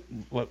 and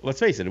let's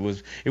face it, it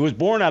was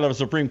born out of a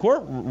Supreme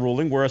Court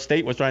ruling where a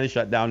state was trying to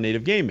shut down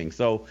Native gaming.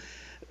 So,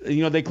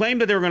 they claimed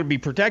that they were going to be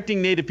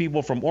protecting Native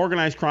people from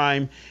organized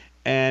crime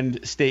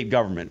and state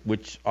government,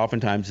 which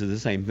oftentimes is the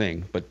same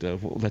thing. But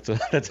that's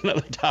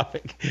another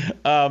topic.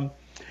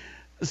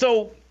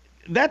 So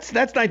that's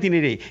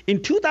 1988.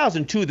 In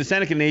 2002, the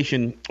Seneca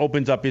Nation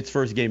opens up its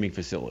first gaming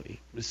facility.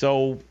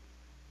 So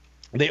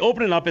they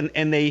open it up,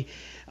 and they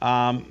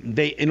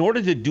in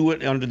order to do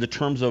it under the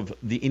terms of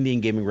the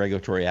Indian Gaming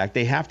Regulatory Act,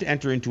 they have to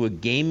enter into a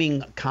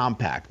gaming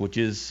compact, which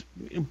is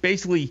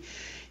basically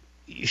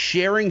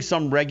sharing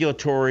some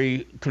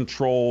regulatory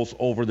controls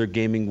over their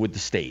gaming with the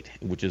state,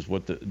 which is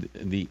what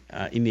the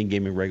Indian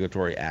Gaming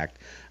Regulatory Act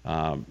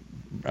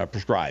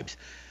prescribes.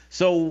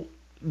 So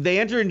they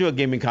enter into a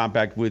gaming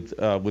compact with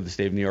the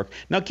state of New York.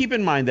 Now, keep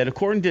in mind that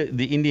according to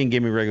the Indian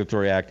Gaming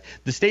Regulatory Act,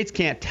 the states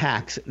can't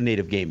tax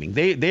Native gaming.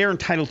 They are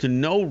entitled to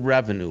no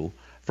revenue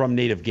from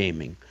Native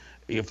gaming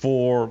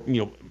for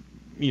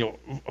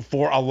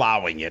for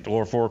allowing it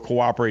or for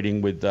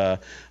cooperating with with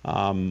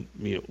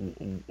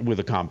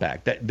a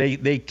compact. That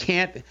they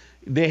can't.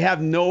 They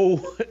have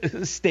no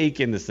stake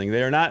in this thing.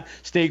 They are not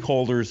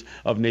stakeholders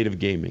of Native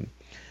gaming.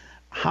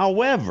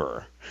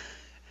 However,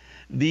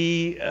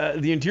 the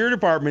Interior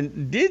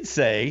Department did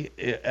say,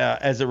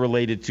 as it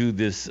related to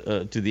this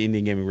to the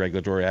Indian Gaming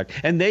Regulatory Act,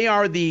 and they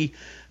are the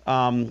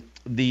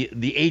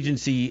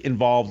agency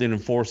involved in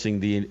enforcing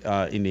the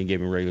Indian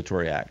Gaming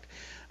Regulatory Act.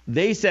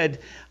 They said,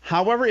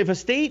 however, if a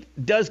state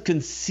does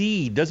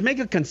make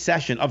a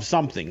concession of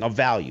something of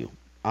value,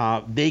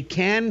 they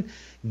can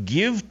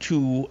give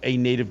to a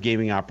Native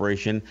gaming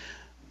operation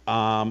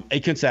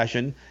a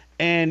concession,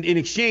 and in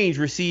exchange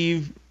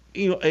receive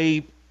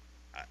a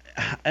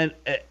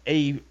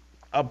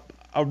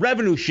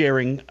revenue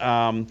sharing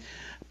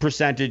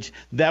percentage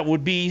that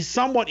would be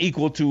somewhat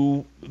equal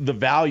to the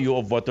value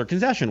of what their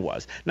concession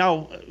was.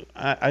 Now,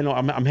 I know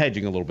I'm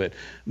hedging a little bit.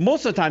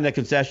 Most of the time, that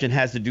concession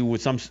has to do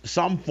with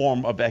some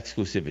form of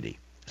exclusivity.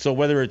 So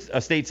whether it's a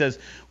state says,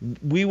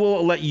 we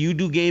will let you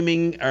do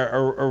gaming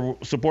or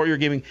support your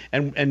gaming,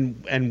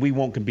 and we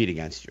won't compete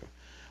against you.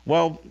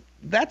 Well,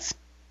 that's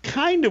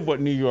kind of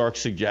what New York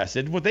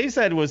suggested. What they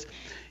said was,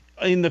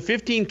 in the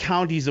 15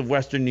 counties of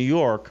Western New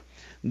York,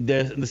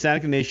 the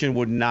Seneca Nation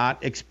would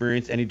not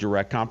experience any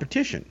direct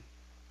competition.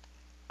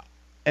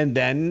 And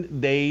then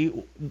they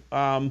went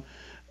and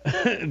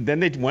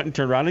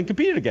turned around and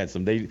competed against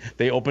them.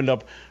 They opened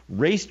up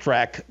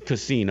racetrack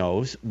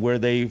casinos where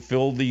they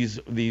filled these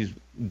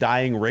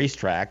dying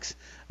racetracks,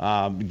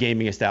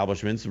 gaming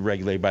establishments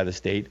regulated by the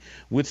state,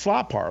 with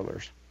slot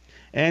parlors.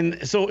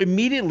 And so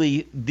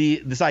immediately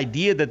this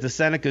idea that the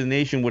Seneca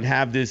Nation would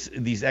have this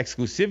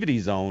exclusivity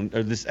zone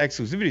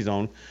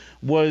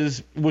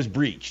was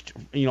breached,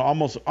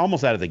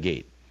 almost out of the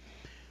gate.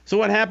 So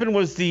what happened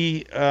was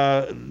the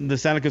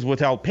Senecas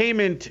withheld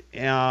payment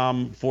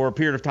for a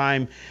period of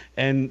time,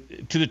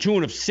 and to the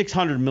tune of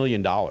 $600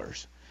 million.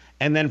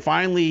 And then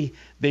finally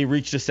they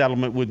reached a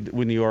settlement with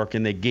New York,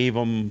 and they gave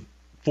them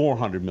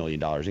 $400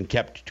 million and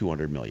kept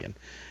 $200 million.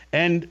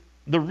 And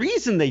the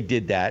reason they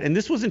did that, and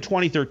this was in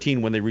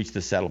 2013 when they reached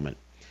the settlement,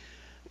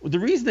 the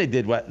reason they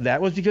did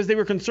that was because they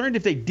were concerned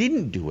if they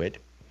didn't do it,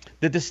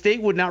 that the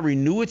state would not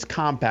renew its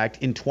compact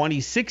in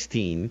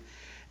 2016,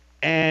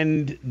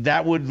 and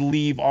that would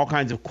leave all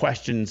kinds of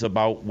questions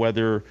about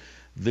whether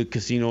the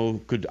casino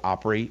could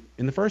operate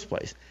in the first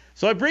place.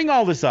 So I bring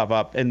all this stuff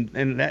up, and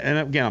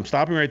again, I'm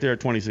stopping right there at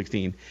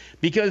 2016,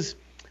 because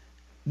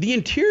the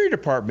Interior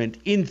Department,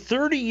 in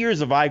 30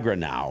 years of IGRA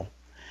now,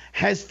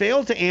 has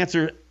failed to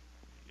answer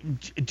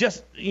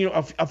just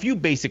a few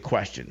basic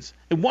questions.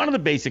 And one of the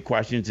basic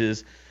questions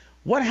is,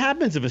 what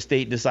happens if a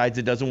state decides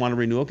it doesn't want to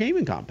renew a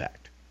gaming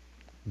compact?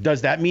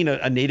 Does that mean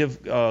a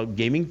native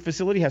gaming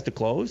facility has to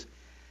close?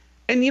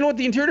 And you know what?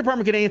 The Interior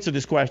Department can answer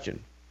this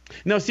question.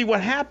 Now, see,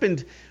 what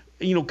happened,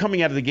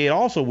 coming out of the gate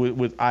also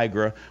with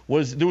IGRA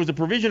was there was a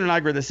provision in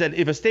IGRA that said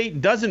if a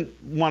state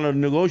doesn't want to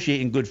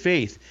negotiate in good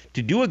faith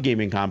to do a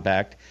gaming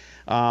compact,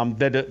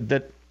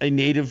 that a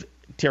native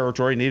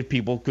territory, native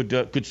people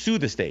could sue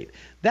the state.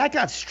 That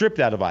got stripped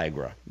out of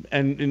IGRA,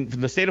 and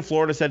the state of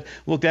Florida said,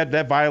 look,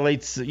 that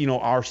violates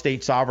our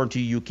state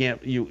sovereignty. You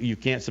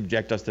can't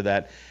subject us to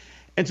that.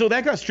 And so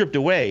that got stripped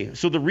away.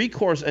 So the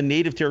recourse a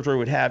native territory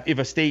would have if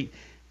a state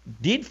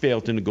did fail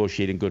to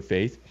negotiate in good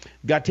faith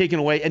got taken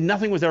away, and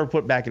nothing was ever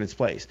put back in its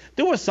place.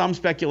 There was some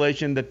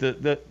speculation that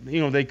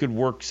they could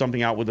work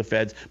something out with the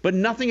feds, but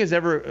nothing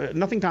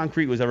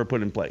concrete was ever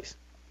put in place.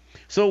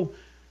 So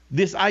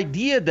this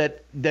idea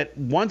that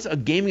once a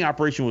gaming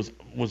operation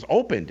was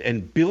opened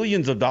and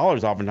billions of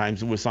dollars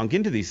oftentimes was sunk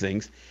into these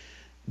things,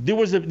 there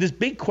was this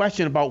big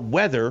question about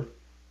whether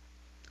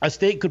a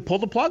state could pull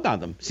the plug on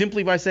them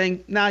simply by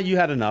saying, nah, you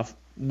had enough.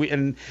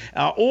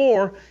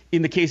 Or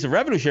in the case of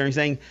revenue sharing,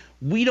 saying,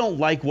 we don't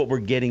like what we're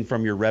getting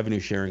from your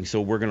revenue sharing,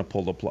 so we're going to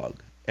pull the plug.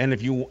 And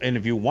if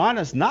you want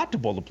us not to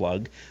pull the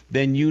plug,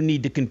 then you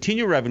need to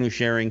continue revenue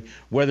sharing,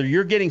 whether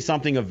you're getting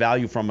something of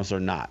value from us or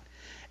not.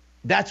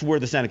 That's where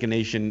the Seneca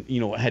Nation,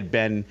 had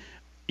been,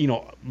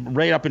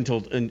 right up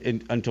until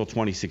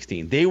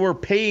 2016. They were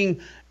paying,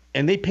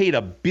 and they paid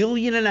 $1.5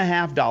 billion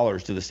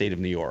to the state of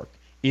New York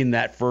in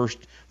that first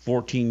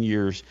 14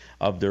 years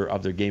of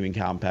their gaming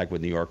compact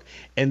with New York,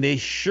 and they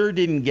sure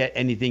didn't get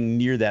anything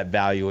near that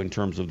value in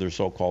terms of their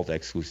so-called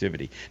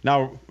exclusivity.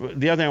 Now,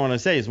 the other thing I want to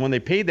say is when they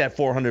paid that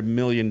 $400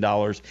 million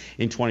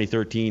in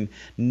 2013,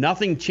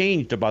 nothing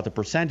changed about the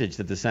percentage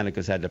that the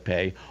Senecas had to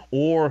pay,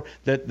 or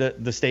that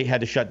the state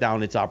had to shut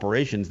down its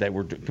operations that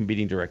were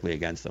competing directly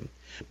against them.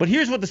 But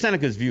here's what the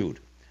Senecas viewed.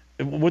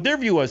 What their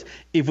view was,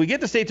 if we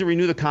get the state to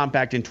renew the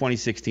compact in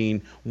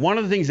 2016, one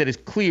of the things that is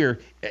clear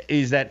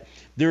is that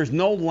there is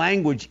no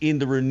language in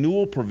the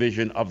renewal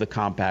provision of the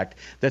compact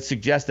that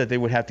suggests that they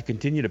would have to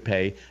continue to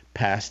pay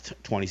past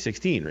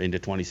 2016 or into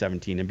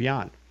 2017 and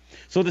beyond.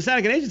 So the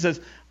Seneca Nation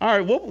says, all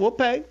right, we'll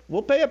pay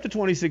up to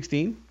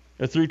 2016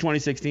 or through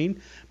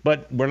 2016,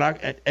 but we're not.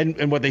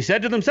 And what they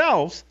said to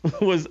themselves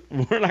was,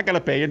 we're not going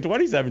to pay in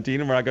 2017,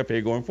 and we're not going to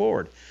pay going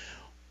forward.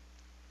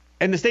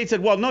 And the state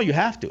said, well, no, you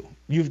have to.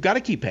 You've got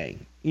to keep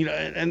paying.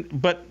 And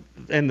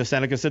the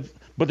Seneca said,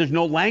 but there's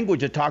no language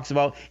that talks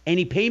about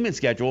any payment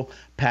schedule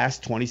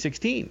past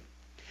 2016.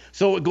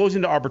 So it goes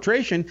into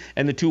arbitration,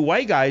 and the two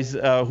white guys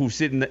who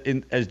sit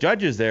as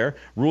judges there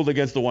ruled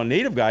against the one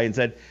native guy and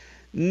said,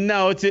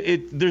 no,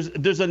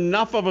 there's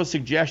enough of a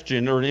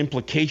suggestion or an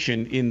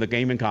implication in the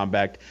gaming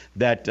compact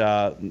that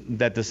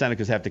the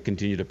Senecas have to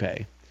continue to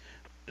pay,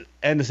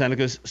 and the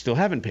Senecas still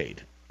haven't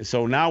paid.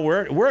 So now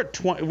we're at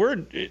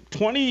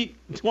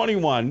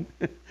 2021,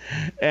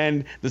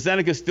 and the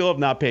Senecas still have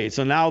not paid.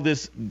 So now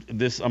this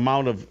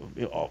amount of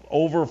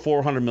over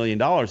 $400 million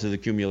has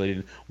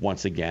accumulated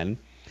once again,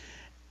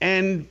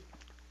 and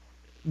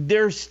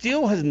there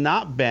still has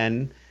not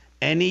been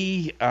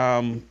any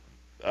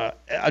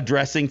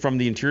addressing from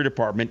the Interior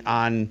Department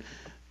on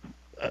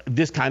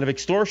this kind of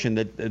extortion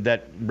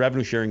that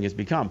revenue sharing has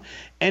become.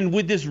 And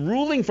with this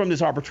ruling from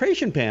this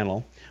arbitration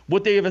panel,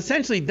 what they have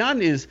essentially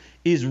done is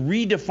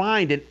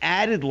redefined and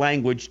added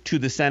language to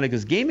the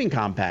Seneca's gaming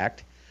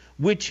compact,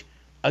 which,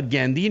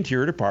 again, the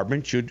Interior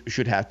Department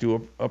should have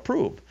to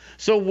approve.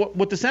 So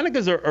what the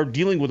Senecas are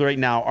dealing with right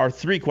now are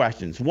three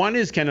questions. One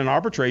is, can an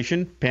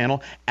arbitration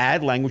panel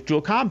add language to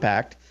a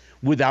compact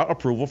without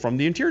approval from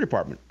the Interior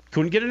Department?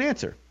 Couldn't get an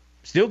answer.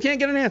 Still can't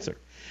get an answer.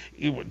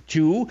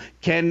 Two,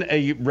 can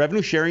a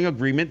revenue sharing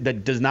agreement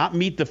that does not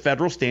meet the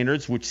federal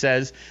standards, which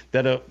says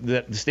that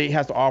the state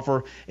has to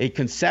offer a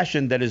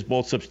concession that is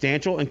both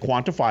substantial and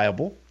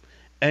quantifiable,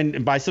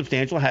 and by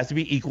substantial it has to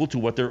be equal to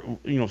what they're,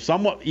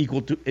 somewhat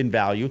equal to in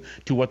value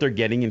to what they're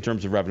getting in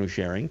terms of revenue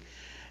sharing.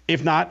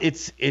 If not,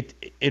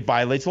 it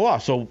violates the law.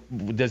 So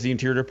does the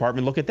Interior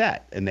Department look at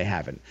that? And they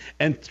haven't.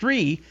 And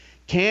three,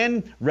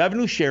 can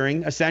revenue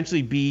sharing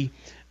essentially be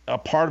a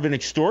part of an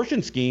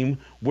extortion scheme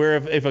where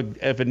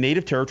if a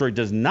native territory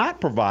does not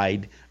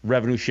provide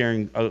revenue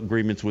sharing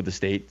agreements with the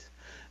state,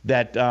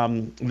 that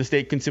the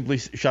state can simply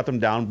shut them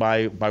down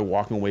by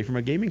walking away from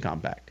a gaming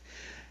compact?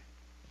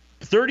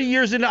 30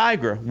 years into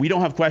IGRA, we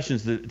don't have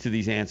questions to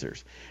these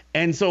answers.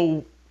 And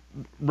so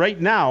right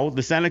now,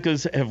 the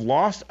Senecas have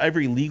lost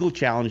every legal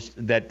challenge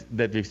that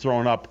they've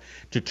thrown up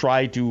to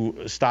try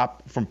to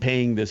stop from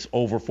paying this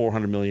over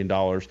 $400 million,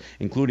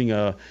 including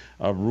a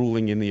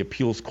ruling in the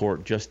appeals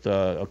court just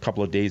a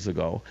couple of days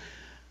ago.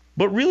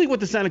 But really what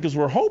the Senecas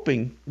were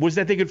hoping was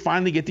that they could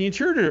finally get the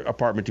Interior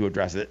Department to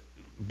address it.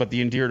 But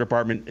the Interior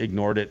Department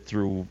ignored it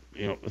through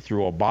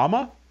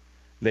Obama.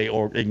 They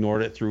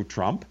ignored it through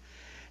Trump.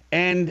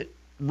 And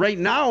right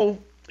now,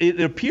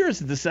 it appears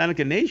that the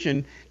Seneca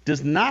Nation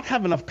does not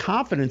have enough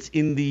confidence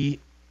in the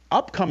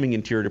upcoming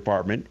Interior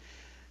Department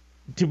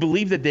to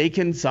believe that they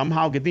can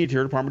somehow get the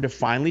Interior Department to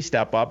finally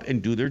step up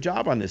and do their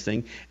job on this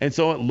thing. And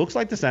so it looks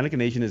like the Seneca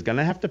Nation is going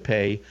to have to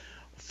pay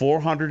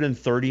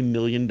 $430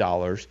 million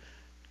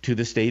to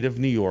the state of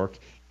New York,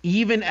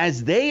 even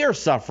as they are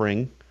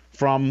suffering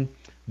from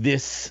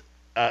this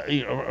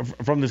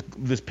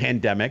this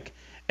pandemic,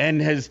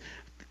 and has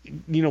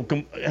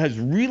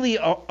really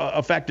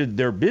affected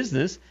their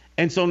business.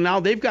 And so now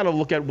they've got to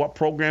look at what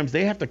programs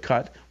they have to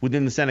cut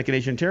within the Seneca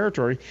Nation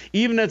territory,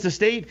 even as the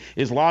state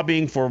is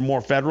lobbying for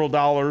more federal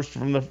dollars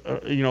from the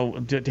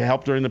to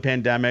help during the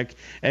pandemic,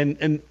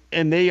 and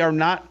they are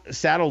not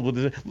saddled with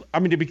it. I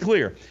mean, to be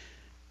clear,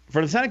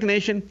 for the Seneca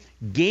Nation,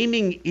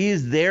 gaming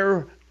is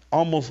their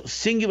almost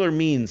singular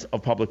means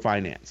of public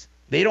finance.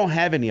 They don't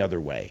have any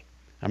other way.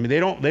 I mean, they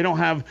don't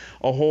have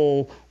a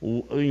whole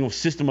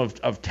system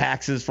of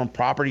taxes, from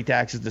property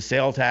taxes to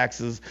sale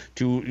taxes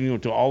to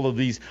to all of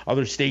these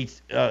other state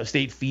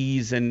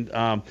fees and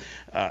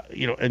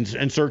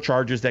and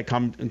surcharges that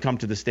come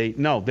to the state.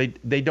 No,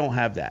 they don't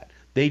have that.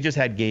 They just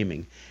had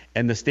gaming,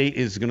 and the state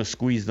is going to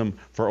squeeze them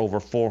for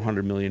over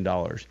 $400 million.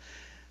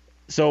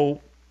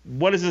 So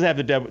what does this have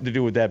to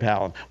do with Deb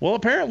Haaland? Well,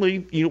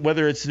 apparently,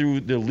 whether it's through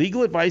the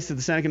legal advice that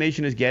the Seneca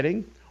Nation is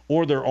getting,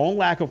 or their own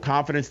lack of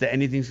confidence that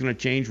anything's going to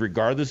change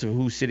regardless of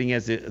who's sitting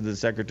as the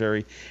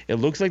secretary, it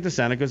looks like the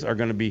Senecas are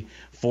going to be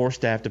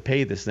forced to have to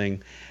pay this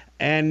thing.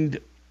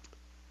 And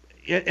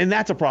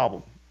that's a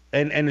problem.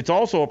 And it's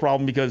also a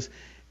problem because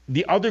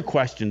the other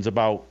questions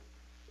about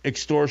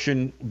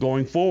extortion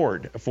going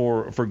forward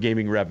for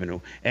gaming revenue,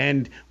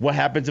 and what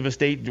happens if a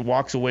state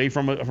walks away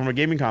from a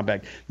gaming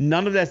compact,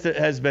 none of that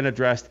has been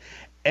addressed.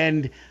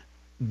 And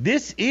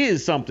this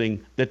is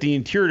something that the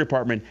Interior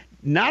Department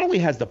not only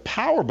has the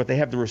power, but they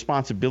have the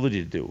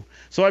responsibility to do.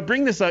 So I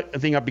bring this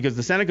thing up because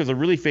the Senecas are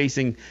really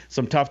facing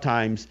some tough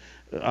times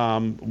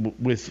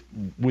with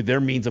their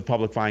means of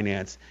public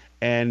finance.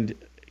 And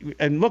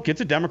look,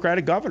 it's a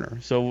Democratic governor.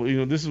 So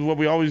this is what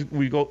we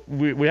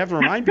have to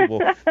remind people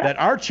that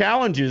our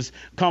challenges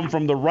come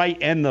from the right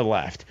and the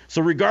left.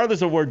 So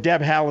regardless of where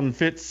Deb Haaland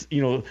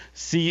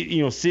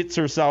sits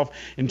herself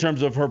in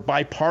terms of her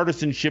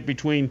bipartisanship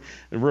between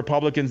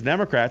Republicans and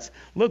Democrats,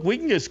 look, we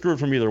can get screwed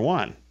from either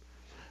one.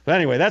 But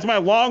anyway, that's my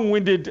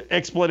long-winded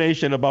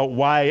explanation about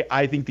why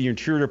I think the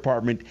Interior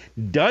Department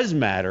does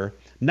matter,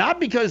 not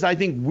because I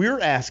think we're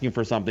asking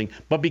for something,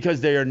 but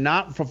because they are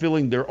not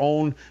fulfilling their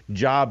own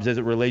jobs as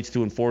it relates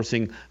to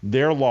enforcing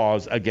their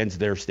laws against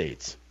their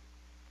states.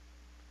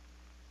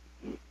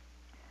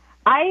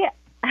 When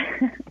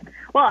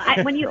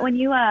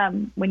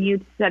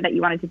you said that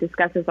you wanted to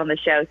discuss this on the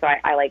show, so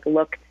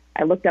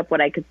I looked up what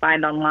I could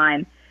find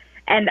online.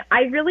 And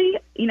I really,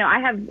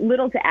 I have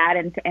little to add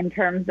in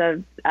terms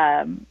of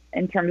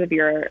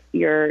your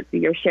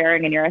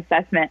sharing and your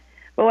assessment.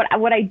 But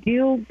what I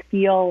do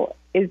feel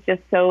is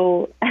just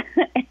so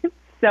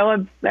so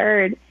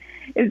absurd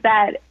is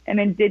that an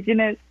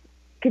indigenous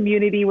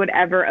community would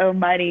ever owe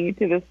money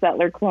to the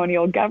settler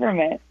colonial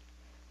government.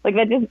 Like,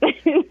 that just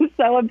is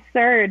so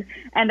absurd.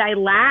 And I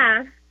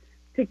laugh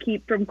to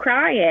keep from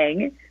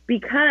crying,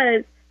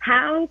 because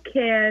how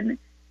can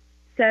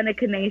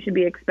Seneca Nation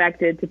be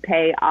expected to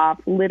pay off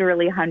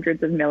literally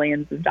hundreds of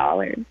millions of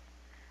dollars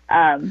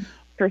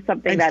for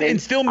something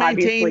still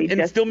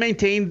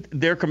maintain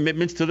their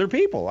commitments to their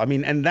people? I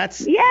mean, and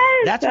that's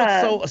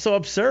what's so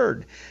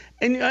absurd.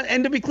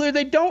 And to be clear,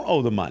 they don't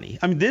owe the money.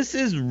 I mean, this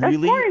is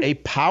really a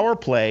power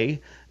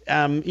play.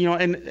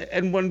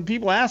 And when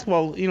people ask,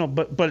 well,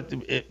 but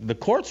the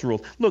courts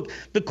ruled. Look,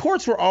 the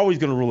courts were always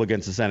going to rule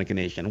against the Seneca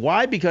Nation.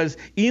 Why? Because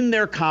in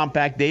their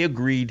compact, they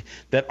agreed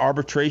that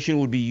arbitration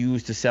would be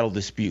used to settle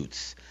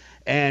disputes,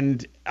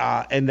 and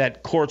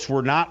that courts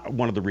were not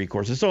one of the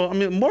recourses. So, I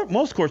mean,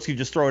 most courts could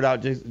just throw it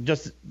out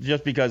just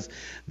because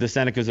the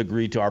Senecas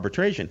agreed to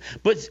arbitration.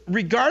 But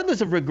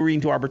regardless of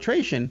agreeing to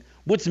arbitration,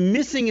 what's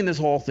missing in this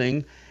whole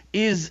thing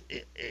is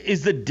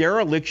the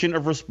dereliction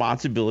of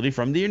responsibility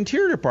from the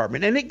Interior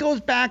Department. And it goes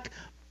back,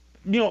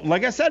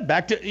 like I said,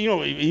 back to,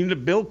 even to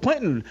Bill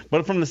Clinton.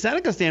 But from the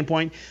Seneca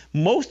standpoint,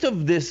 most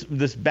of this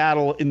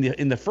battle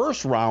in the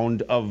first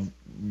round of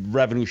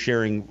revenue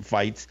sharing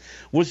fights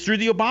was through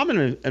the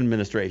Obama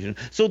administration.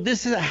 So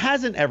this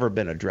hasn't ever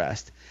been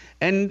addressed.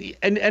 And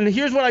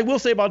here's what I will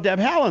say about Deb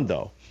Haaland,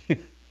 though.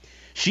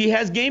 She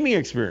has gaming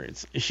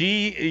experience.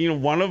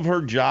 One of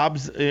her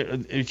jobs,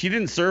 she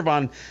didn't serve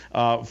on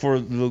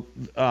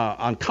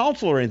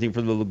council or anything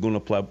for the Laguna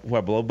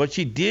Pueblo, but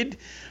she did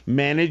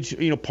manage,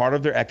 part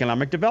of their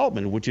economic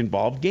development, which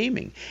involved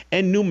gaming.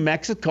 And New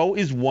Mexico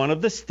is one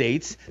of the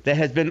states that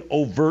has been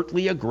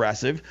overtly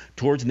aggressive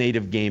towards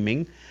native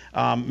gaming.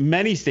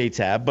 Many states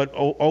have, but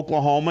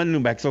Oklahoma and New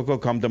Mexico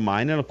come to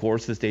mind, and of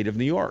course the state of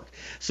New York.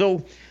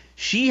 So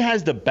she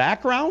has the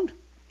background,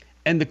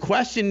 and the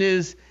question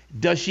is,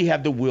 does she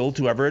have the will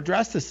to ever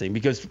address this thing?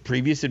 Because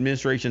previous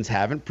administrations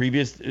haven't,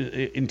 previous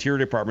interior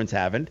departments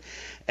haven't,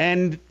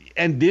 and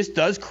this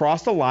does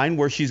cross the line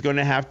where she's going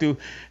to have to,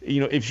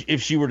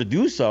 if she were to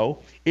do so,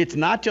 it's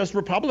not just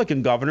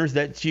Republican governors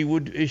that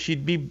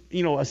she'd be,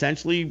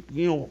 essentially,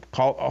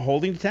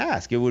 holding to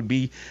task. It would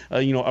be,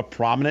 a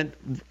prominent,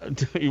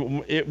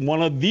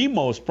 one of the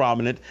most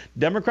prominent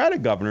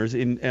Democratic governors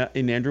in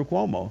Andrew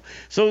Cuomo.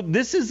 So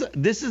this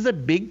is a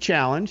big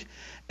challenge,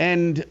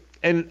 and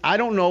I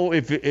don't know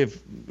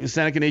if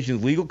Seneca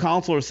Nation's legal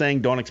counsel are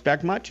saying don't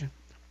expect much,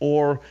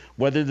 or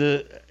whether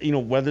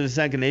the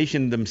Seneca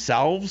Nation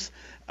themselves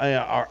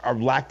are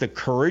lack the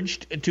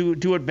courage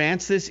to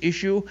advance this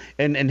issue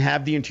and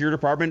have the Interior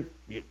Department.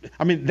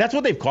 I mean, that's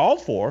what they've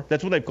called for.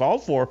 That's what they've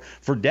called for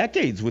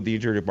decades with the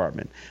Interior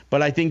Department.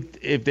 But I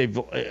think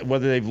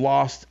whether they've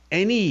lost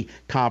any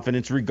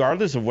confidence,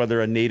 regardless of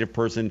whether a Native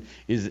person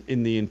is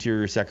in the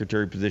Interior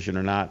Secretary position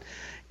or not,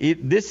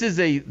 this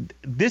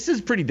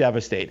is pretty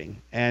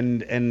devastating.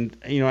 And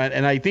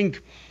I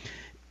think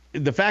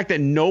the fact that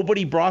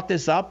nobody brought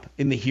this up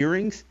in the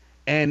hearings,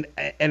 and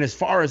as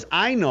far as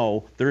I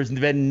know, there has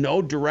been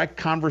no direct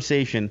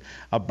conversation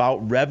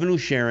about revenue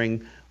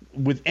sharing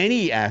with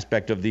any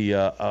aspect of the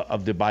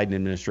Biden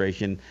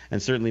administration,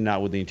 and certainly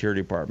not with the Interior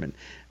Department.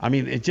 I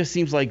mean, it just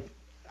seems like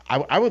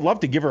I would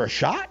love to give her a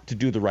shot to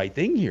do the right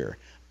thing here,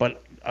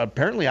 but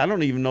apparently I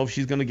don't even know if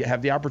she's going to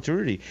have the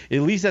opportunity,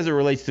 at least as it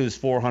relates to this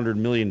 $400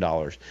 million.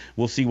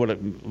 We'll see what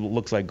it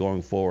looks like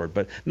going forward.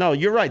 But no,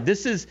 you're right.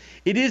 It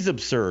is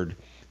absurd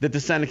that the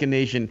Seneca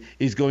Nation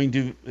is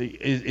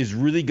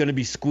really going to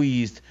be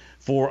squeezed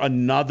for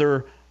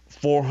another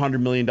 $400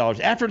 million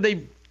after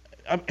they've.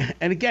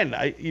 And again,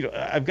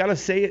 I've got to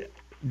say it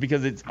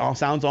because it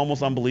sounds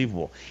almost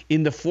unbelievable.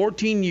 In the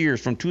 14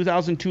 years from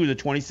 2002 to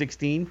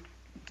 2016,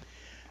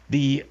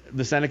 the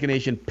Seneca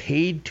Nation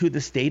paid to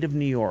the state of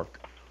New York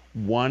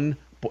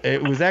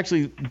it was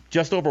actually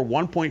just over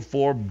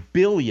 $1.4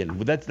 billion.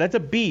 That's a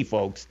B,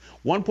 folks.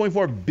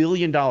 $1.4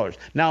 billion.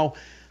 Now,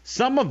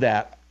 some of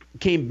that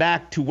came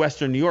back to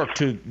Western New York,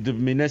 to the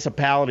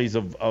municipalities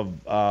of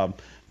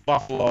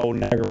Buffalo,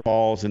 Niagara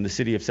Falls, and the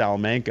city of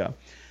Salamanca.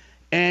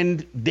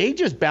 And they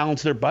just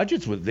balanced their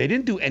budgets with it. They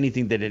didn't do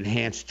anything that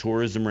enhanced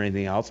tourism or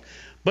anything else.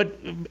 But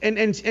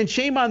and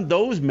shame on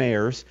those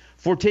mayors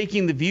for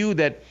taking the view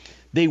that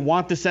they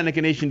want the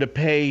Seneca Nation to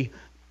pay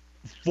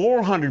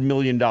 $400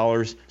 million.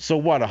 So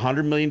what,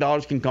 $100 million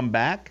can come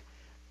back?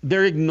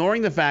 They're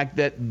ignoring the fact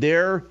that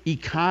their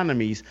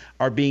economies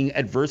are being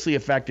adversely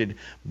affected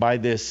by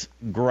this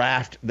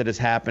graft that is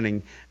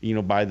happening,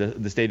 by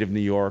the state of New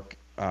York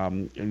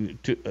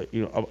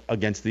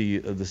against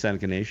the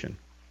Seneca Nation.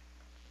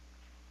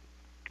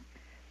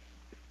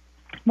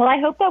 Well, I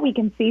hope that we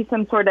can see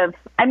some sort of,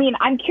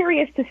 I'm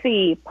curious to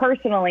see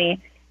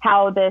personally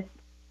how this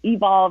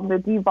evolves or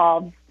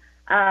devolves,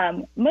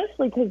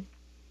 mostly because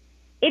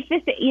if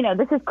this,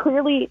 this is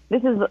clearly,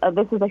 this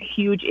is a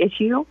huge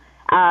issue,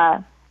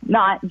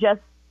 not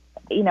just,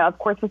 of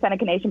course for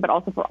Seneca Nation, but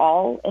also for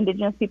all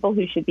Indigenous people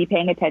who should be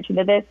paying attention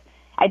to this.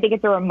 I think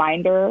it's a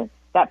reminder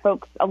that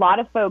a lot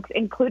of folks,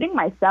 including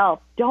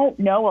myself, don't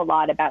know a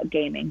lot about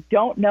gaming,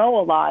 don't know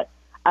a lot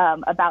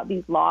about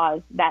these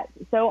laws that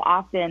so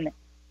often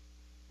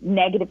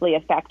negatively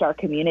affect our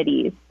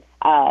communities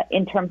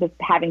in terms of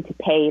having to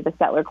pay the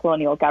settler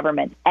colonial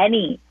government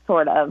any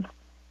sort of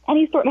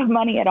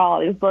money at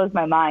all. It just blows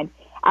my mind.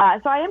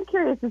 So I am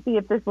curious to see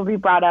if this will be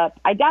brought up.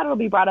 I doubt it'll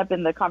be brought up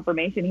in the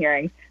confirmation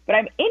hearings, but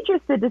I'm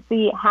interested to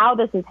see how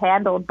this is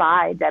handled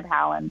by Deb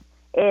Haaland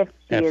if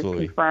she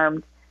Absolutely. is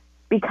confirmed,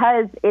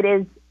 because it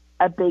is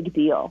a big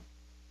deal.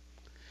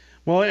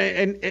 Well,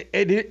 and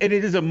it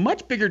is a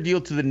much bigger deal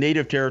to the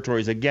native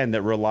territories, again,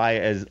 that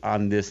rely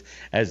on this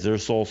as their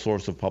sole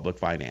source of public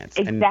finance.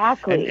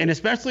 Exactly. And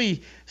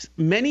especially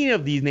many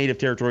of these native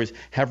territories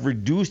have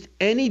reduced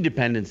any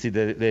dependency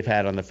that they've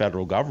had on the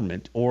federal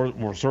government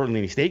or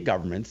certainly state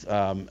governments,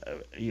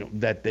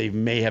 that they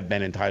may have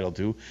been entitled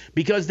to,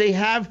 because they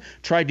have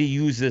tried to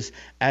use this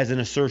as an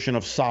assertion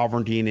of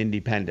sovereignty and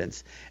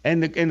independence.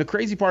 And the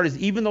crazy part is,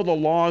 even though the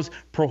laws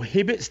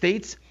prohibit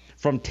states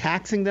from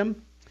taxing them,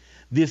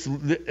 this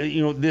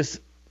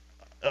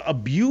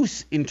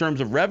abuse in terms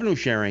of revenue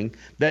sharing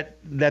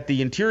that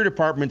the Interior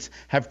Departments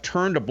have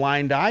turned a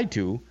blind eye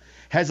to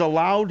has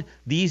allowed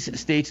these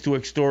states to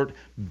extort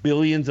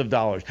billions of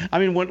dollars. I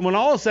mean, when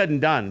all is said and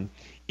done,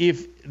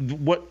 if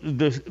what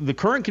the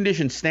current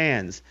condition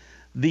stands,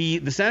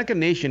 the Seneca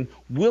Nation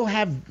will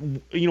have,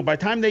 by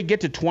the time they get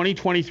to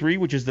 2023,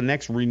 which is the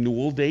next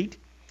renewal date,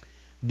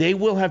 they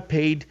will have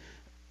paid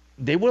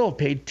they will have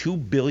paid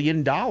 $2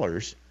 billion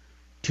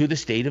to the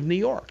state of New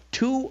York.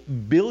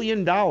 $2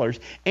 billion.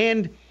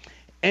 And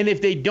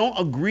if they don't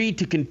agree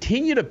to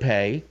continue to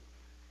pay,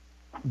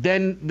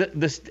 then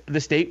the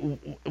state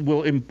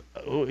will,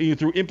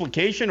 through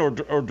implication or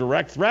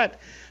direct threat,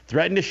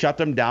 threaten to shut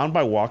them down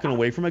by walking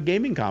away from a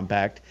gaming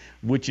compact,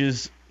 which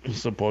is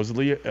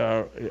supposedly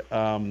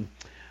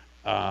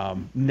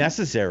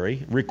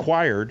necessary,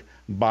 required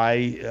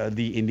by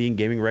the Indian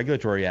Gaming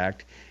Regulatory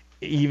Act,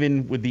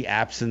 even with the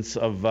absence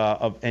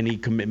of any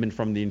commitment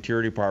from the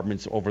Interior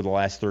Departments over the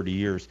last 30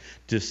 years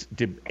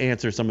to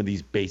answer some of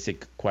these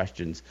basic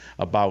questions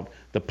about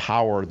the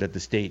power that the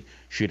state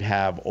should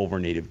have over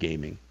native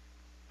gaming.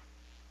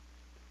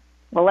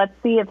 Well, let's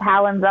see if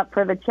Hallen's up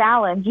for the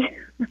challenge.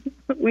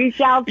 We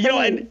shall see.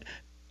 And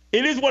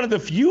it is one of the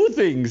few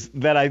things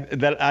that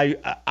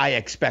I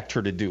expect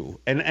her to do,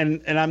 and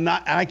I'm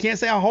not. I can't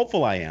say how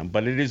hopeful I am,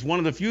 but it is one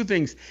of the few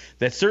things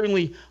that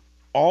certainly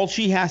all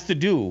she has to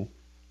do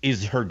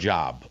is her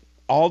job.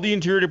 All the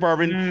Interior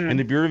Department and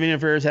the Bureau of Indian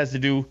Affairs has to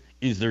do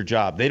is their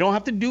job. They don't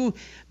have to do.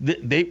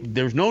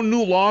 There's no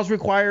new laws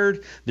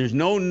required. There's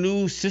no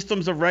new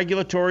systems of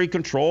regulatory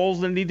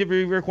controls that need to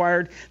be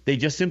required. They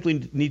just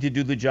simply need to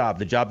do the job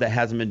that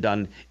hasn't been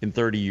done in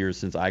 30 years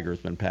since Iger's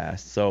been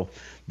passed. So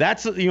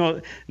that's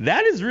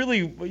that is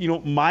really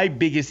my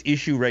biggest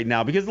issue right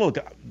now, because look,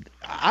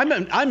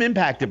 I'm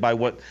impacted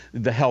by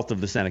the health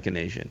of the Seneca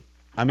Nation.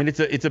 I mean,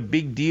 it's a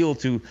big deal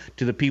to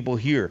the people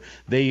here.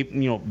 They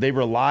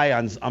rely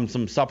on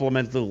some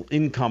supplemental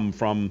income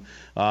from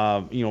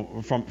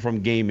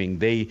gaming.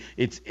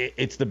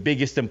 It's the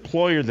biggest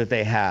employer that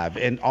they have,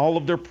 and all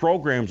of their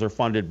programs are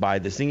funded by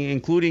this thing,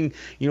 including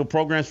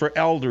programs for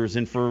elders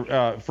and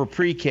for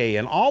pre-K,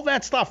 and all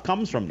that stuff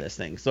comes from this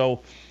thing.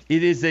 So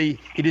it is a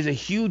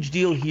huge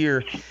deal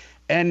here.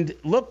 And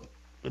look,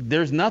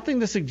 there's nothing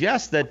to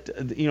suggest that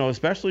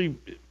especially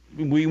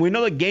we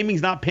know that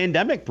gaming's not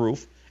pandemic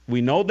proof. We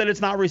know that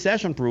it's not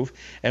recession proof,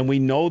 and we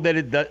know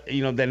that that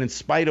in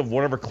spite of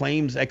whatever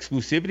claims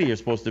exclusivity are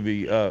supposed to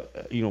be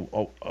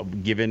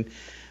given,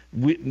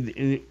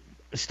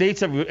 states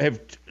have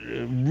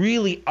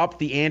really upped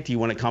the ante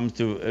when it comes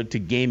to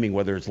gaming,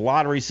 whether it's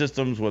lottery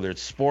systems, whether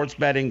it's sports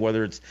betting,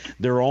 whether it's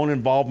their own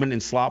involvement in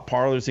slot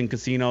parlors and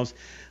casinos.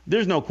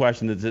 There's no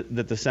question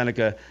that the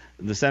Seneca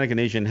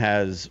Nation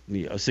has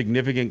a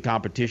significant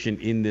competition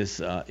in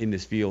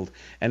this field,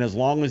 and as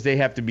long as they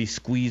have to be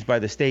squeezed by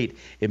the state,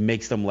 it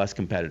makes them less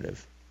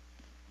competitive.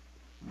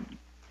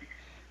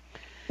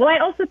 Well, I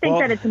also think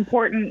that it's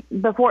important,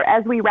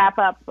 as we wrap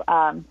up,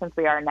 since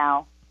we are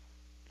now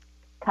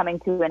coming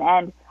to an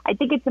end, I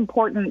think it's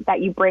important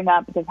that you bring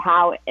up just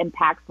how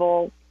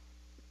impactful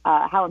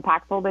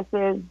this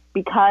is,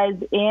 because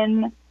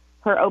in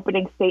her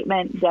opening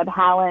statement, Deb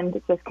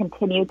Haaland just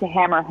continued to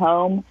hammer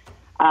home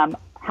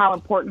how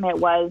important it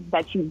was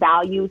that she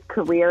values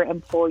career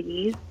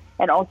employees,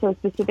 and also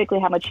specifically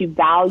how much she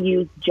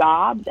values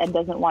jobs and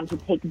doesn't want to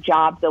take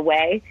jobs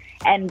away.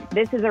 And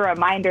this is a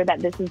reminder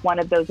that this is one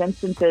of those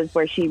instances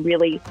where she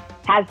really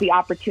has the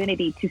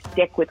opportunity to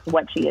stick with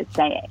what she is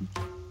saying.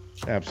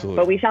 Absolutely.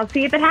 But we shall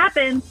see if it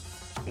happens.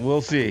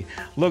 We'll see.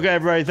 Look,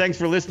 everybody, thanks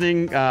for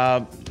listening.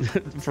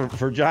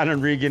 For John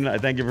and Regan, I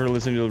thank you for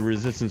listening to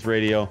Resistance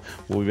Radio.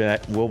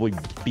 We'll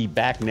be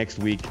back next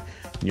week.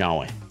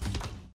 Yahweh.